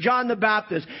hands of John the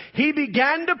Baptist. He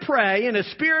began to pray in a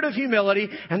spirit of humility,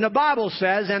 and the Bible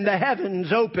says, and the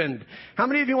heavens opened. How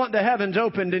many of you want the heavens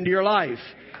opened into your life?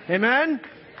 Amen?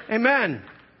 Amen.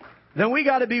 Then we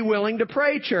got to be willing to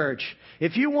pray, church.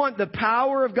 If you want the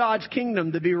power of God's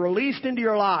kingdom to be released into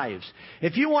your lives,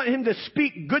 if you want Him to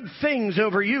speak good things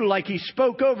over you like He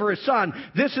spoke over His Son,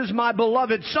 this is my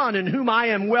beloved Son in whom I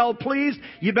am well pleased,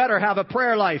 you better have a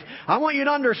prayer life. I want you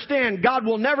to understand, God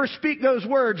will never speak those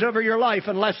words over your life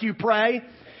unless you pray.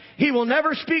 He will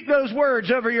never speak those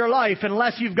words over your life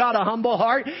unless you've got a humble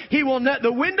heart.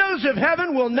 The windows of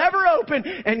heaven will never open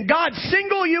and God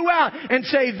single you out and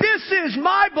say, this is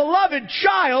my beloved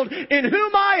child in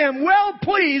whom I am well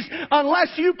pleased, unless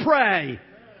you pray.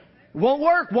 Won't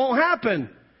work, won't happen.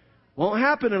 Won't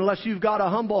happen unless you've got a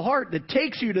humble heart that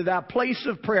takes you to that place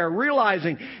of prayer,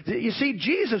 realizing that, you see,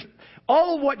 Jesus,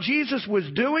 all of what Jesus was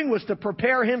doing was to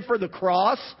prepare Him for the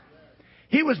cross.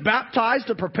 He was baptized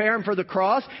to prepare Him for the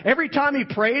cross. Every time He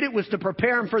prayed, it was to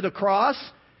prepare Him for the cross.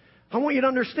 I want you to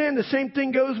understand the same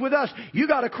thing goes with us. You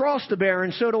got a cross to bear,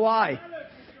 and so do I.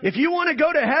 If you want to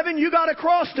go to heaven, you got a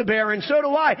cross to bear, and so do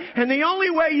I. And the only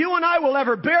way you and I will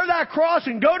ever bear that cross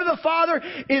and go to the Father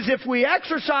is if we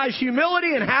exercise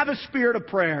humility and have a spirit of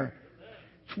prayer.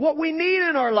 It's what we need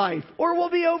in our life, or we'll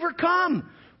be overcome.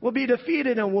 We'll be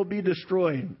defeated and we'll be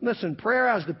destroyed. Listen, prayer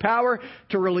has the power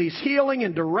to release healing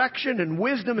and direction and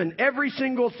wisdom and every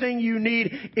single thing you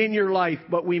need in your life,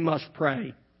 but we must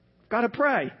pray. Got to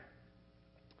pray.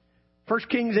 1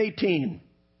 Kings 18.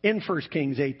 In 1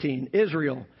 Kings 18,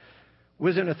 Israel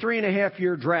was in a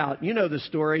 3.5-year drought. You know the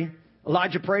story.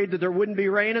 Elijah prayed that there wouldn't be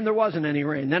rain, and there wasn't any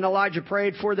rain. Then Elijah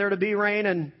prayed for there to be rain,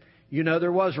 and you know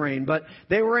there was rain. But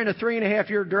they were in a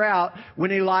 3.5-year drought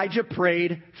when Elijah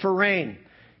prayed for rain.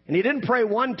 And he didn't pray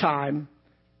one time.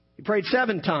 He prayed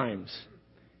 7 times.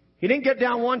 He didn't get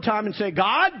down one time and say,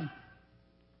 God,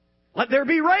 let there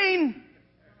be rain.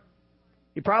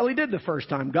 He probably did the first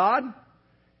time. God,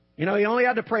 he only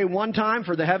had to pray one time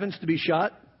for the heavens to be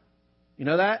shut. You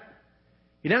know that?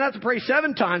 He didn't have to pray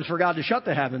 7 times for God to shut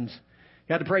the heavens.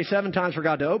 He had to pray 7 times for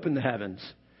God to open the heavens.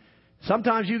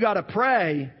 Sometimes you got to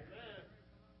pray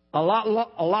a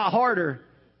lot harder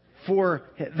for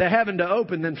the heaven to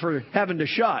open than for heaven to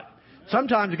shut.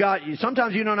 Sometimes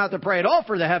you don't have to pray at all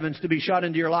for the heavens to be shut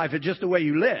into your life. It's just the way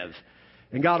you live.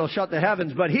 And God will shut the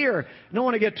heavens. But here, I don't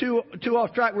want to get too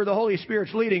off track where the Holy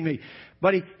Spirit's leading me.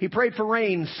 But he prayed for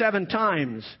rain 7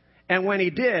 times. And when he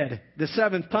did, the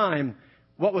 7th time,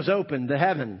 what was open? The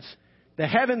heavens. The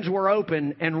heavens were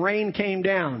open and rain came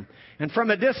down. And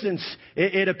from a distance,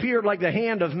 it appeared like the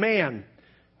hand of man.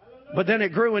 But then it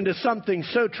grew into something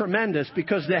so tremendous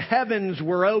because the heavens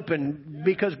were open,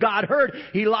 because God heard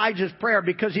Elijah's prayer,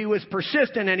 because he was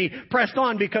persistent and he pressed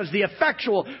on, because the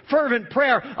effectual, fervent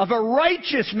prayer of a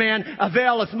righteous man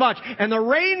availeth much. And the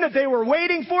rain that they were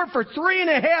waiting for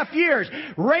 3.5 years,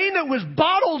 rain that was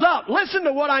bottled up. Listen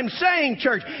to what I'm saying,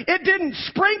 church. It didn't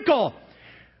sprinkle.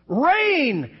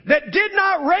 Rain that did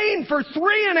not rain for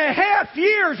 3.5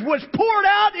 years was poured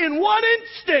out in one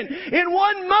instant, in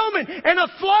one moment, and a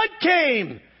flood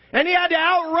came, and he had to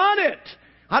outrun it.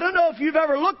 I don't know if you've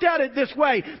ever looked at it this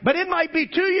way, but it might be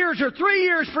 2 years or 3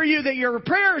 years for you that your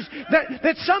prayers,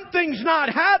 that something's not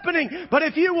happening. But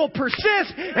if you will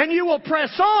persist and you will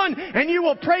press on and you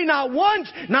will pray not once,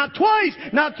 not twice,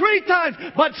 not 3 times,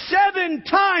 but 7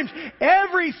 times,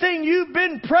 everything you've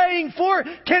been praying for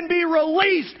can be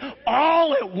released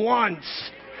all at once.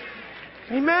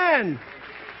 Amen.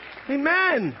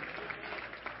 Amen.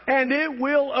 And it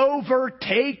will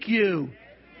overtake you.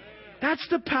 That's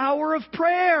the power of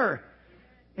prayer.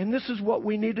 And this is what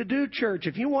we need to do, church.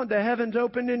 If you want the heavens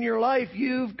opened in your life,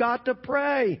 you've got to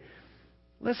pray.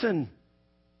 Listen,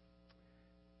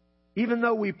 even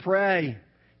though we pray,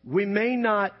 we may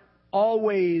not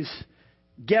always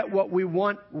get what we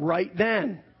want right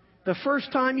then. The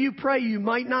first time you pray, you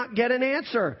might not get an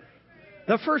answer.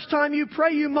 The first time you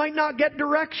pray, you might not get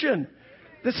direction.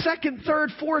 The second, third,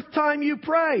 fourth time you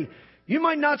pray, you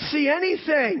might not see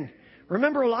anything.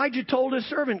 Remember, Elijah told his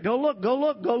servant, go look, go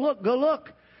look, go look, go look.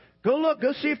 Go look,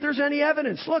 go see if there's any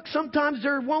evidence. Look, sometimes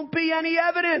there won't be any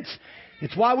evidence.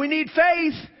 It's why we need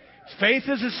faith. Faith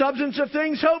is the substance of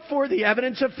things hoped for, the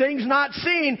evidence of things not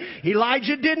seen.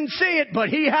 Elijah didn't see it, but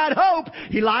he had hope.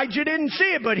 Elijah didn't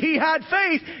see it, but he had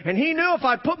faith. And he knew if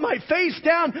I put my face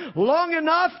down long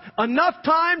enough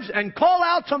times, and call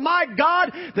out to my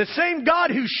God, the same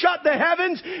God who shut the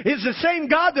heavens is the same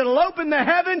God that'll open the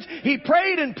heavens. He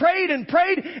prayed and prayed and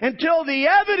prayed until the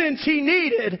evidence he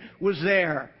needed was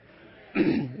there.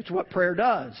 It's what prayer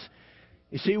does.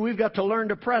 You see, we've got to learn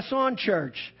to press on,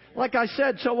 church. Like I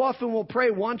said, so often we'll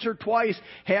pray once or twice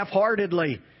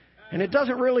half-heartedly. And it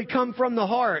doesn't really come from the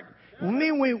heart. I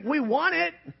mean, we want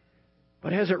it.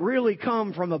 But has it really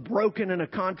come from a broken and a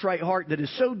contrite heart that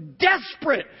is so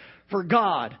desperate for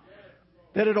God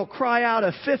that it'll cry out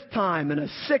a 5th time and a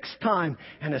 6th time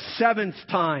and a 7th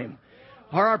time?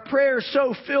 Are our prayers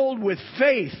so filled with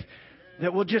faith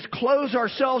that we'll just close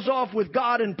ourselves off with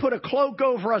God and put a cloak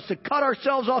over us to cut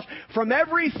ourselves off from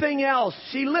everything else?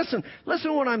 See, listen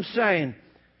what I'm saying.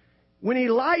 When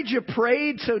Elijah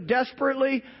prayed so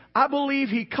desperately, I believe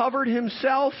he covered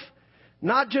himself,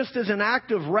 not just as an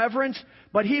act of reverence,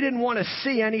 but he didn't want to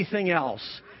see anything else.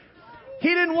 He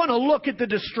didn't want to look at the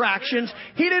distractions.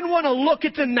 He didn't want to look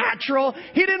at the natural.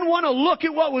 He didn't want to look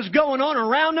at what was going on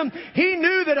around him. He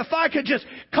knew that if I could just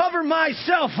cover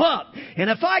myself up, and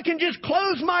if I can just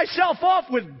close myself off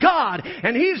with God,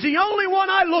 and He's the only one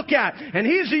I look at, and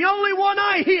He's the only one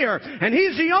I hear, and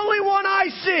He's the only one I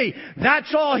see,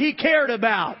 that's all he cared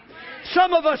about.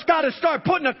 Some of us got to start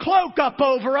putting a cloak up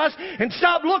over us and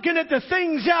stop looking at the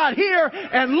things out here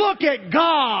and look at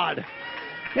God.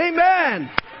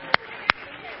 Amen.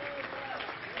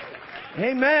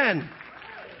 Amen.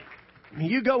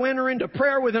 You go enter into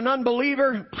prayer with an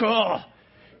unbeliever,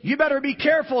 you better be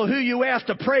careful who you ask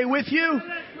to pray with you.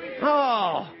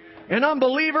 An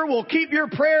unbeliever will keep your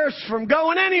prayers from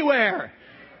going anywhere.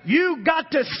 You got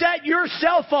to set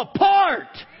yourself apart.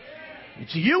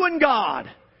 It's you and God.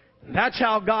 That's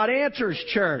how God answers,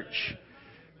 church.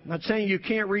 I'm not saying you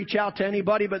can't reach out to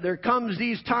anybody, but there comes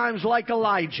these times like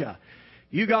Elijah.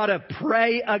 You got to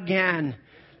pray again.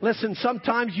 Listen,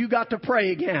 sometimes you got to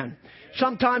pray again.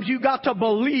 Sometimes you got to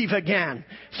believe again.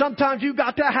 Sometimes you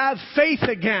got to have faith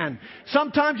again.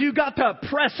 Sometimes you got to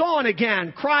press on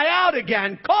again, cry out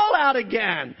again, call out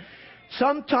again.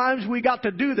 Sometimes we got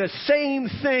to do the same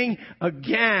thing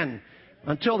again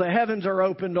until the heavens are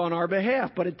opened on our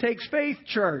behalf. But it takes faith,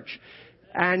 church.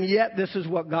 And yet this is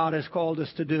what God has called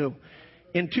us to do.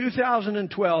 In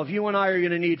 2012, you and I are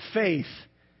going to need faith.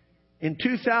 In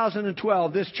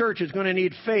 2012, this church is going to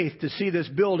need faith to see this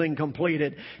building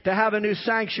completed, to have a new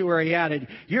sanctuary added.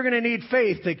 You're going to need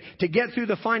faith to get through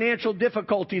the financial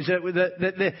difficulties that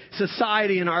the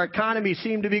society and our economy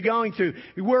seem to be going through.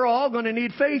 We're all going to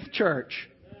need faith, church.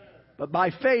 But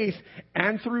by faith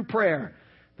and through prayer,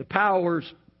 the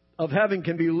powers of heaven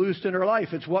can be loosed in our life.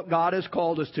 It's what God has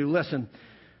called us to. Listen,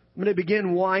 I'm going to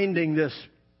begin winding this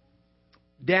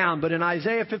down. But in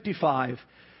Isaiah 55...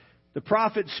 the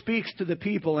prophet speaks to the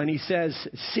people and he says,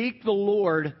 "Seek the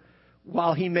Lord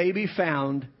while He may be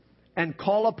found, and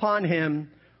call upon Him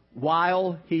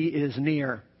while He is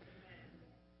near."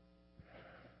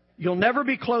 You'll never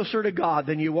be closer to God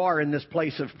than you are in this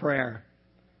place of prayer.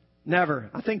 Never.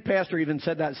 I think Pastor even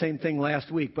said that same thing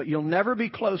last week. But you'll never be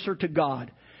closer to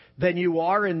God than you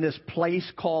are in this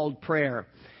place called prayer.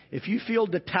 If you feel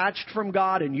detached from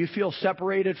God and you feel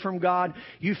separated from God,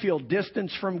 you feel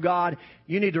distanced from God,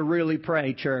 you need to really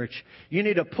pray, church. You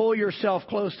need to pull yourself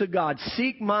close to God.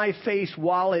 Seek my face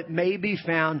while it may be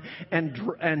found, and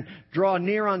draw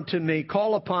near unto me.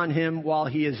 Call upon Him while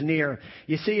He is near.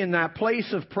 You see, in that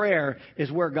place of prayer is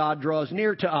where God draws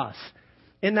near to us.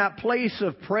 In that place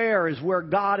of prayer is where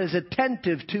God is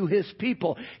attentive to His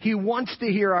people. He wants to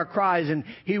hear our cries, and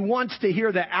He wants to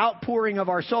hear the outpouring of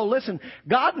our soul. Listen,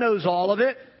 God knows all of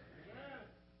it.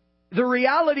 The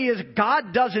reality is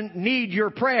God doesn't need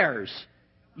your prayers.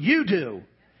 You do.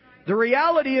 The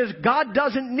reality is God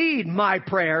doesn't need my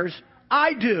prayers.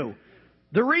 I do.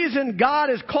 The reason God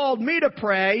has called me to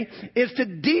pray is to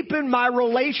deepen my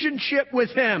relationship with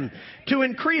Him, to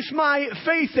increase my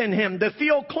faith in Him, to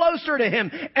feel closer to Him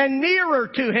and nearer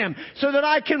to Him, so that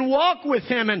I can walk with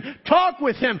Him and talk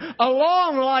with Him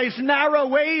along life's narrow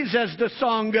ways, as the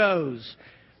song goes.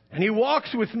 And He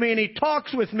walks with me and He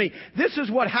talks with me. This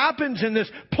is what happens in this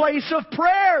place of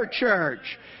prayer,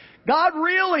 church. God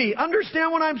really,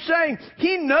 understand what I'm saying?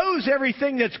 He knows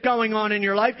everything that's going on in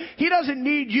your life. He doesn't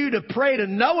need you to pray to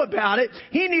know about it.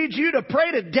 He needs you to pray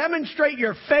to demonstrate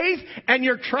your faith and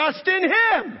your trust in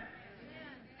Him.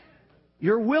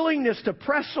 Your willingness to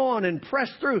press on and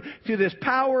press through this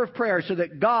power of prayer so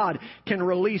that God can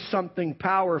release something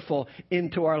powerful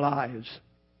into our lives.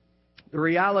 The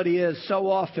reality is, so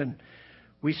often,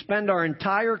 we spend our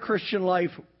entire Christian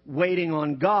life waiting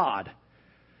on God,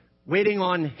 waiting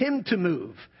on Him to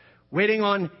move, waiting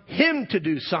on Him to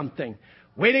do something,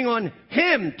 waiting on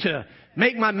Him to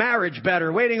make my marriage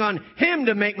better, waiting on Him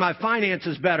to make my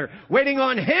finances better, waiting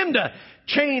on Him to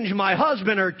change my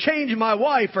husband or change my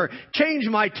wife or change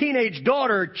my teenage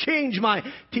daughter or change my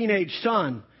teenage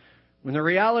son. When the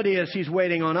reality is He's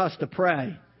waiting on us to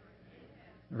pray.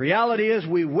 The reality is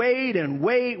we wait and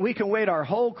wait. We can wait our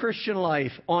whole Christian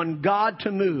life on God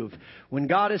to move. When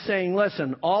God is saying,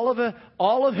 listen, all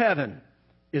of heaven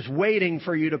is waiting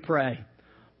for you to pray.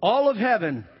 All of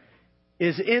heaven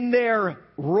is in their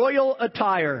royal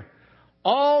attire.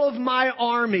 All of my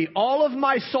army, all of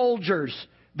my soldiers,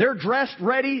 they're dressed,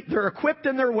 ready, they're equipped,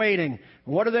 and they're waiting.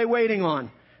 What are they waiting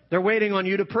on? They're waiting on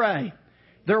you to pray.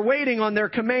 They're waiting on their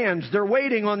commands. They're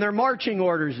waiting on their marching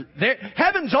orders.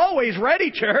 Heaven's always ready,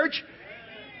 church.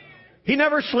 He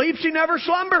never sleeps. He never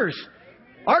slumbers.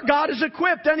 Our God is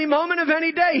equipped any moment of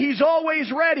any day. He's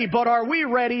always ready. But are we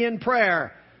ready in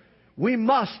prayer? We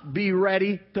must be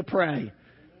ready to pray.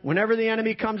 Whenever the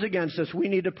enemy comes against us, we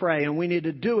need to pray, and we need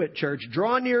to do it, church.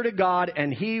 Draw near to God,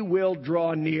 and He will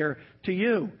draw near to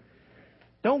you.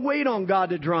 Don't wait on God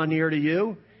to draw near to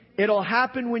you. It'll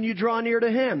happen when you draw near to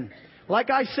Him.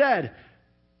 Like I said,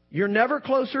 you're never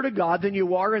closer to God than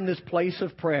you are in this place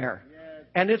of prayer.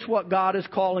 And it's what God is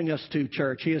calling us to,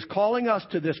 church. He is calling us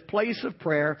to this place of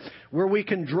prayer where we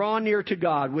can draw near to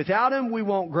God. Without Him, we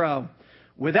won't grow.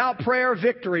 Without prayer,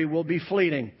 victory will be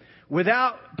fleeting.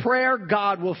 Without prayer,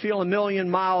 God will feel 1,000,000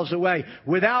 miles away.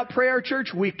 Without prayer,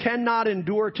 church, we cannot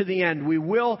endure to the end. We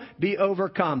will be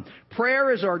overcome.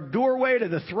 Prayer is our doorway to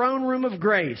the throne room of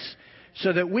grace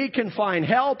so that we can find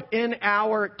help in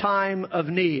our time of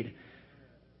need.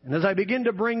 And as I begin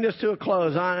to bring this to a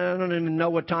close, I don't even know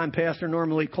what time Pastor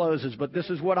normally closes, but this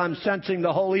is what I'm sensing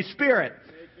the Holy Spirit.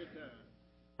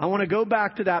 I want to go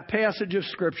back to that passage of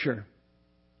Scripture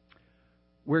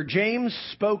where James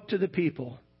spoke to the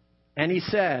people. And he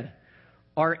said,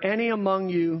 are any among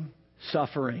you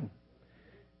suffering?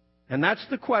 And that's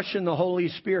the question the Holy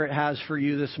Spirit has for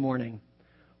you this morning.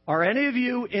 Are any of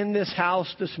you in this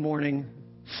house this morning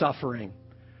suffering?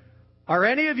 Are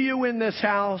any of you in this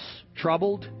house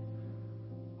troubled?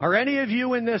 Are any of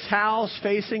you in this house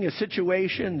facing a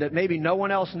situation that maybe no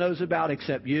one else knows about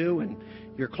except you and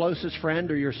your closest friend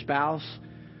or your spouse?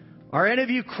 Are any of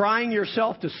you crying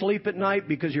yourself to sleep at night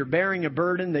because you're bearing a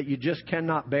burden that you just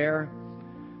cannot bear?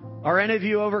 Are any of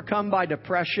you overcome by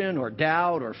depression or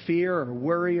doubt or fear or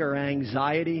worry or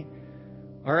anxiety?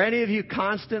 Are any of you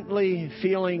constantly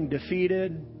feeling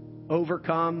defeated,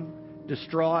 overcome,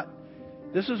 distraught?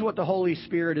 This is what the Holy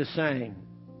Spirit is saying.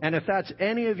 And if that's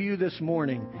any of you this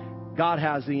morning, God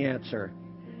has the answer.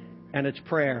 And it's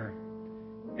prayer.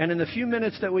 And in the few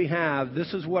minutes that we have,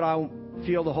 this is what I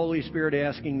feel the Holy Spirit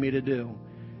asking me to do.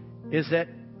 Is that,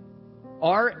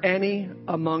 are any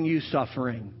among you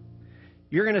suffering?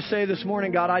 You're going to say this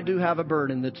morning, God, I do have a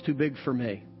burden that's too big for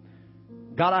me.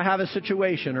 God, I have a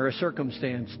situation or a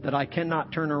circumstance that I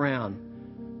cannot turn around.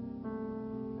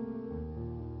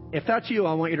 If that's you,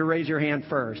 I want you to raise your hand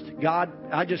first. God,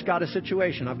 I just got a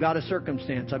situation. I've got a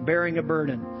circumstance. I'm bearing a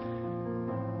burden.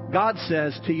 God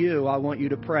says to you, I want you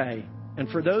to pray. And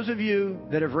for those of you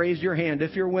that have raised your hand,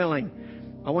 if you're willing,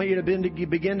 I want you to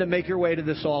begin to make your way to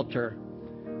this altar.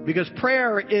 Because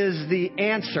prayer is the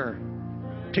answer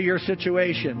to your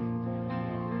situation.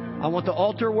 I want the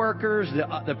altar workers,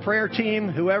 the prayer team,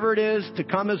 whoever it is, to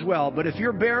come as well. But if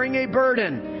you're bearing a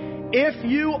burden, if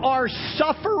you are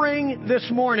suffering this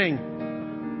morning,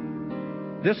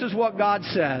 this is what God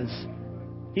says.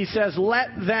 He says, let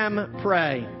them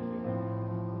pray.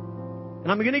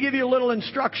 And I'm going to give you a little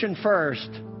instruction first.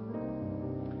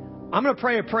 I'm going to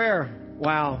pray a prayer.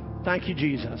 Wow. Thank you,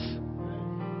 Jesus.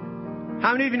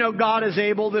 How many of you know God is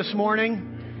able this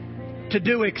morning to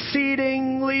do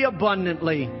exceedingly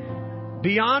abundantly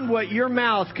beyond what your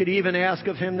mouth could even ask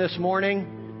of Him this morning?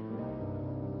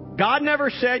 God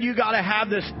never said you got to have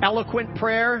this eloquent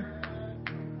prayer.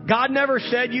 God never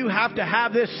said you have to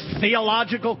have this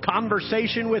theological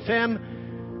conversation with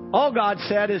Him. All God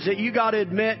said is that you got to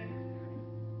admit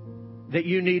that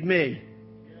you need me.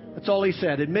 That's all He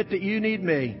said. Admit that you need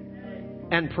me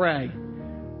and pray.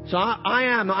 So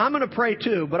I'm going to pray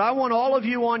too, but I want all of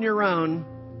you on your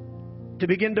own to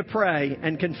begin to pray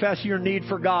and confess your need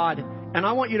for God. And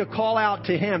I want you to call out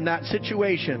to Him that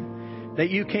situation that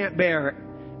you can't bear.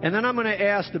 And then I'm going to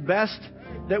ask the best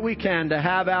that we can to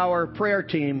have our prayer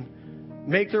team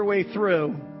make their way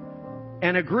through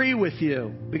and agree with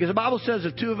you. Because the Bible says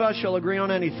if two of us shall agree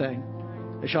on anything,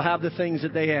 they shall have the things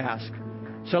that they ask.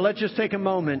 So let's just take a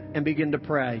moment and begin to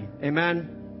pray.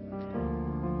 Amen.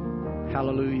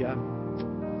 Hallelujah.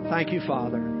 Thank you,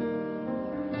 Father.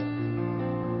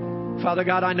 Father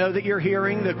God, I know that you're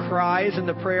hearing the cries and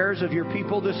the prayers of your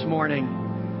people this morning.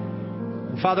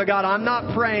 And Father God, I'm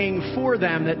not praying for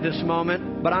them at this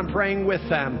moment, but I'm praying with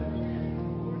them.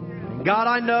 God,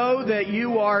 I know that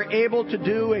you are able to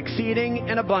do exceeding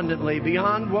and abundantly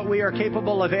beyond what we are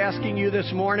capable of asking you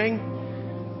this morning.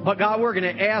 But God, we're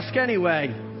going to ask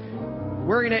anyway.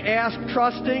 We're going to ask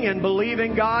trusting and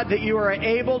believing, God, that you are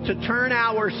able to turn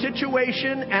our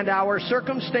situation and our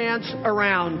circumstance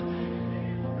around.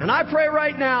 And I pray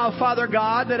right now, Father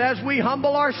God, that as we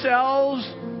humble ourselves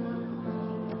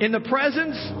in the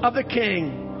presence of the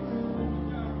King,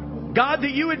 God,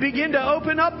 that you would begin to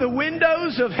open up the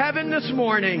windows of heaven this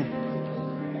morning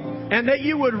and that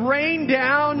you would rain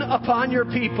down upon your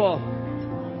people.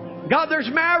 God, there's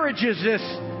marriages this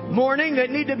morning that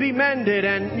need to be mended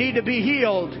and need to be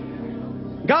healed.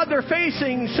 God, they're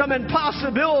facing some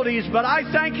impossibilities, but I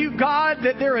thank you, God,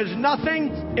 that there is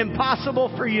nothing impossible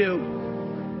for you.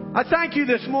 I thank you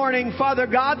this morning, Father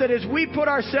God, that as we put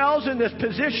ourselves in this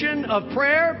position of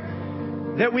prayer,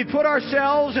 that we put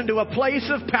ourselves into a place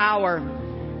of power.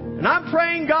 And I'm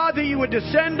praying, God, that you would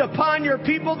descend upon your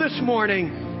people this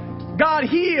morning. God,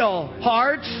 heal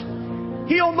hearts,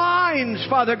 heal minds,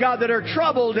 Father God, that are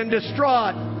troubled and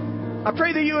distraught. I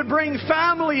pray that you would bring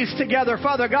families together,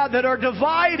 Father God, that are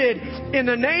divided in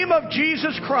the name of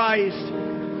Jesus Christ.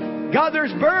 God,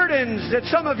 there's burdens that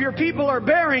some of your people are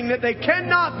bearing that they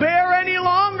cannot bear any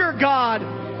longer, God.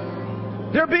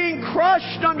 They're being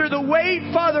crushed under the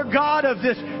weight, Father God, of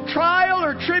this trial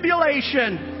or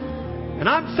tribulation. And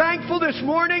I'm thankful this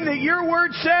morning that your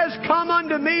word says, "Come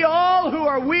unto me all who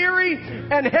are weary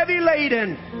and heavy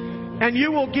laden, and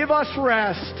you will give us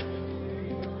rest."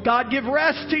 God, give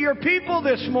rest to your people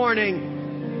this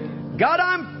morning. God,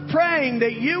 I'm praying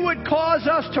that you would cause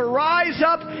us to rise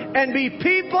up and be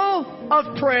people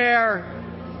of prayer.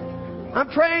 I'm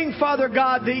praying, Father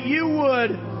God, that you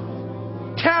would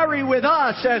tarry with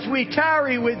us as we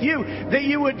tarry with you, that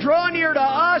you would draw near to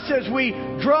us as we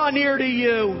draw near to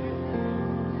you.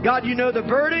 God, you know the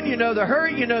burden, you know the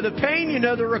hurt, you know the pain, you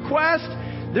know the request.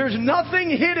 There's nothing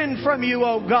hidden from you,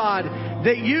 oh God,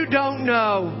 that you don't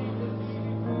know.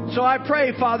 So I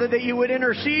pray, Father, that you would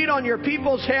intercede on your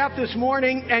people's behalf this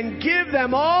morning and give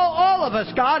them all of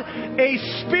us, God, a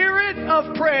spirit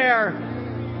of prayer.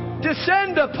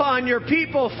 Descend upon your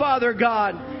people, Father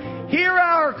God. Hear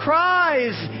our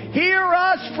cries. Hear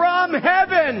us from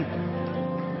heaven.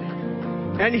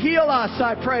 And heal us,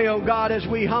 I pray, oh God, as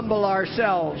we humble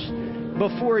ourselves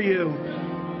before you.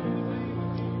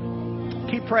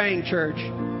 Keep praying, church.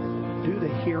 Do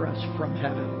they hear us from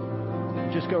heaven?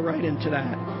 Just go right into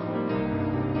that.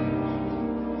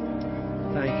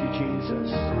 Thank you,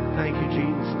 Jesus. Thank you,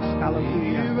 Jesus.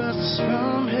 Hallelujah. Hear us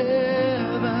from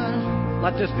heaven.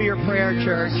 Let this be your prayer,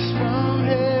 church. Hear us from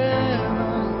heaven.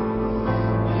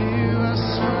 Hear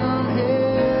us from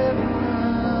heaven.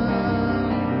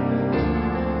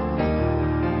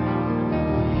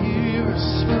 Hear us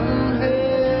from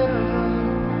heaven.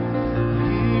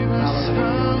 Hear us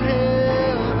from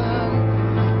heaven.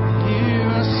 Hear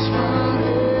us from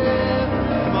heaven.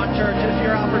 Come on, church. This is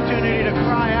your opportunity to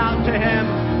cry out to Him.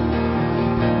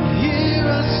 Hear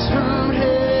us from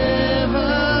heaven.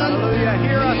 Hallelujah.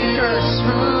 Hear us, Hear church. us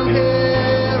from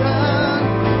heaven.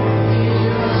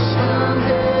 Hear us from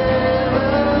heaven.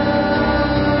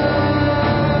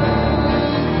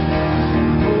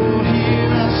 Oh,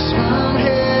 hear us from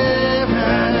heaven.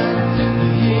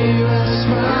 Hear us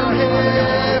from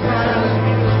heaven.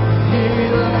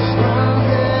 Hear us from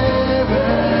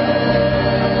heaven.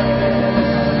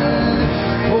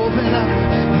 Open up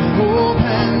the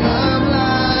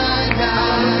blind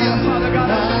eyes. Father God,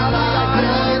 open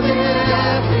up the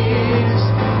eyes.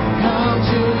 Come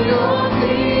to your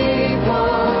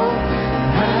people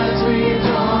as we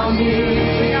draw near.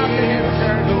 Sing out to Him,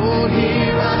 church. Lord,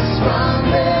 hear us from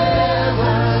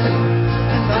heaven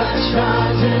and touch our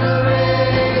generation.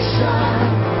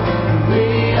 We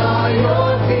are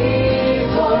your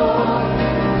people,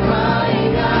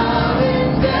 crying out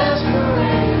in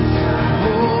desperation.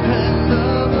 Open the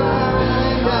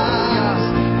blind eyes,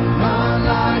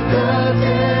 unlike the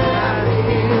dead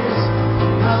ears.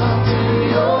 Come to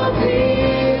your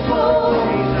people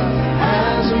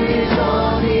as we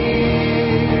draw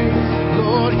near.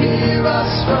 Lord, hear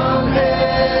us from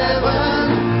heaven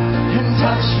and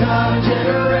touch our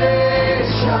generation.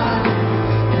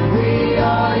 We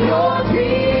are your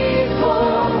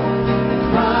people,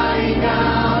 crying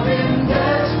out in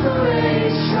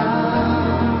desperation.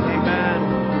 Amen.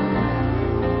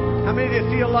 How many of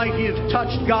you feel like you've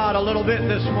touched God a little bit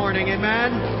this morning?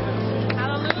 Amen?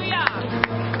 Hallelujah.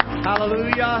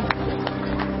 Hallelujah.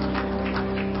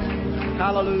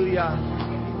 Hallelujah.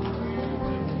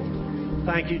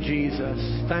 Thank you,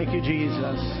 Jesus. Thank you,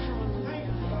 Jesus.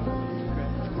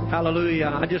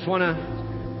 Hallelujah. I just want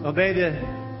to obey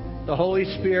the Holy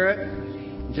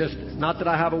Spirit. Just not that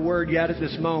I have a word yet at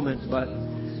this moment, but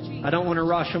I don't want to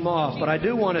rush them off. But I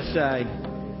do want to say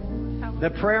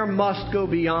that prayer must go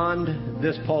beyond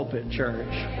this pulpit, church.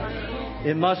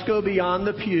 It must go beyond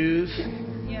the pews.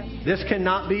 This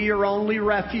cannot be your only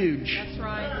refuge.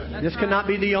 This cannot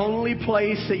be the only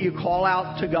place that you call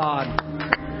out to God.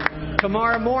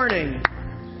 Tomorrow morning,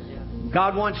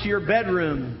 God wants your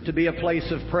bedroom to be a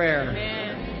place of prayer.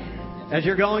 As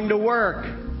you're going to work,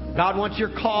 God wants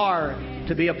your car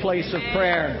to be a place of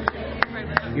prayer.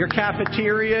 Your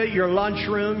cafeteria, your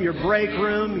lunchroom, your break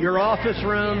room, your office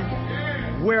room,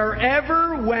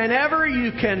 wherever, whenever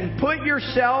you can put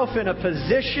yourself in a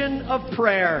position of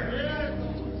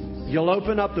prayer, you'll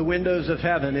open up the windows of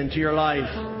heaven into your life.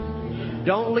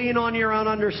 Don't lean on your own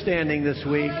understanding this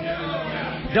week.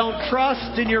 Don't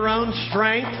trust in your own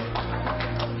strength.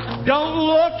 Don't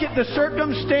look at the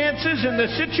circumstances and the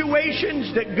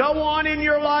situations that go on in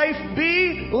your life.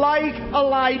 Be like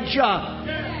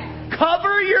Elijah.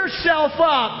 Cover yourself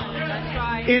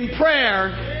up in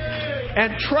prayer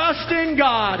and trust in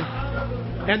God.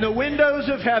 And the windows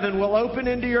of heaven will open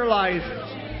into your life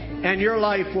and your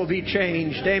life will be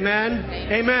changed. Amen?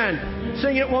 Amen.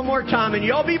 Sing it one more time and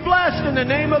you'll be blessed in the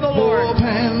name of the Lord.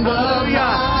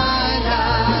 Hallelujah.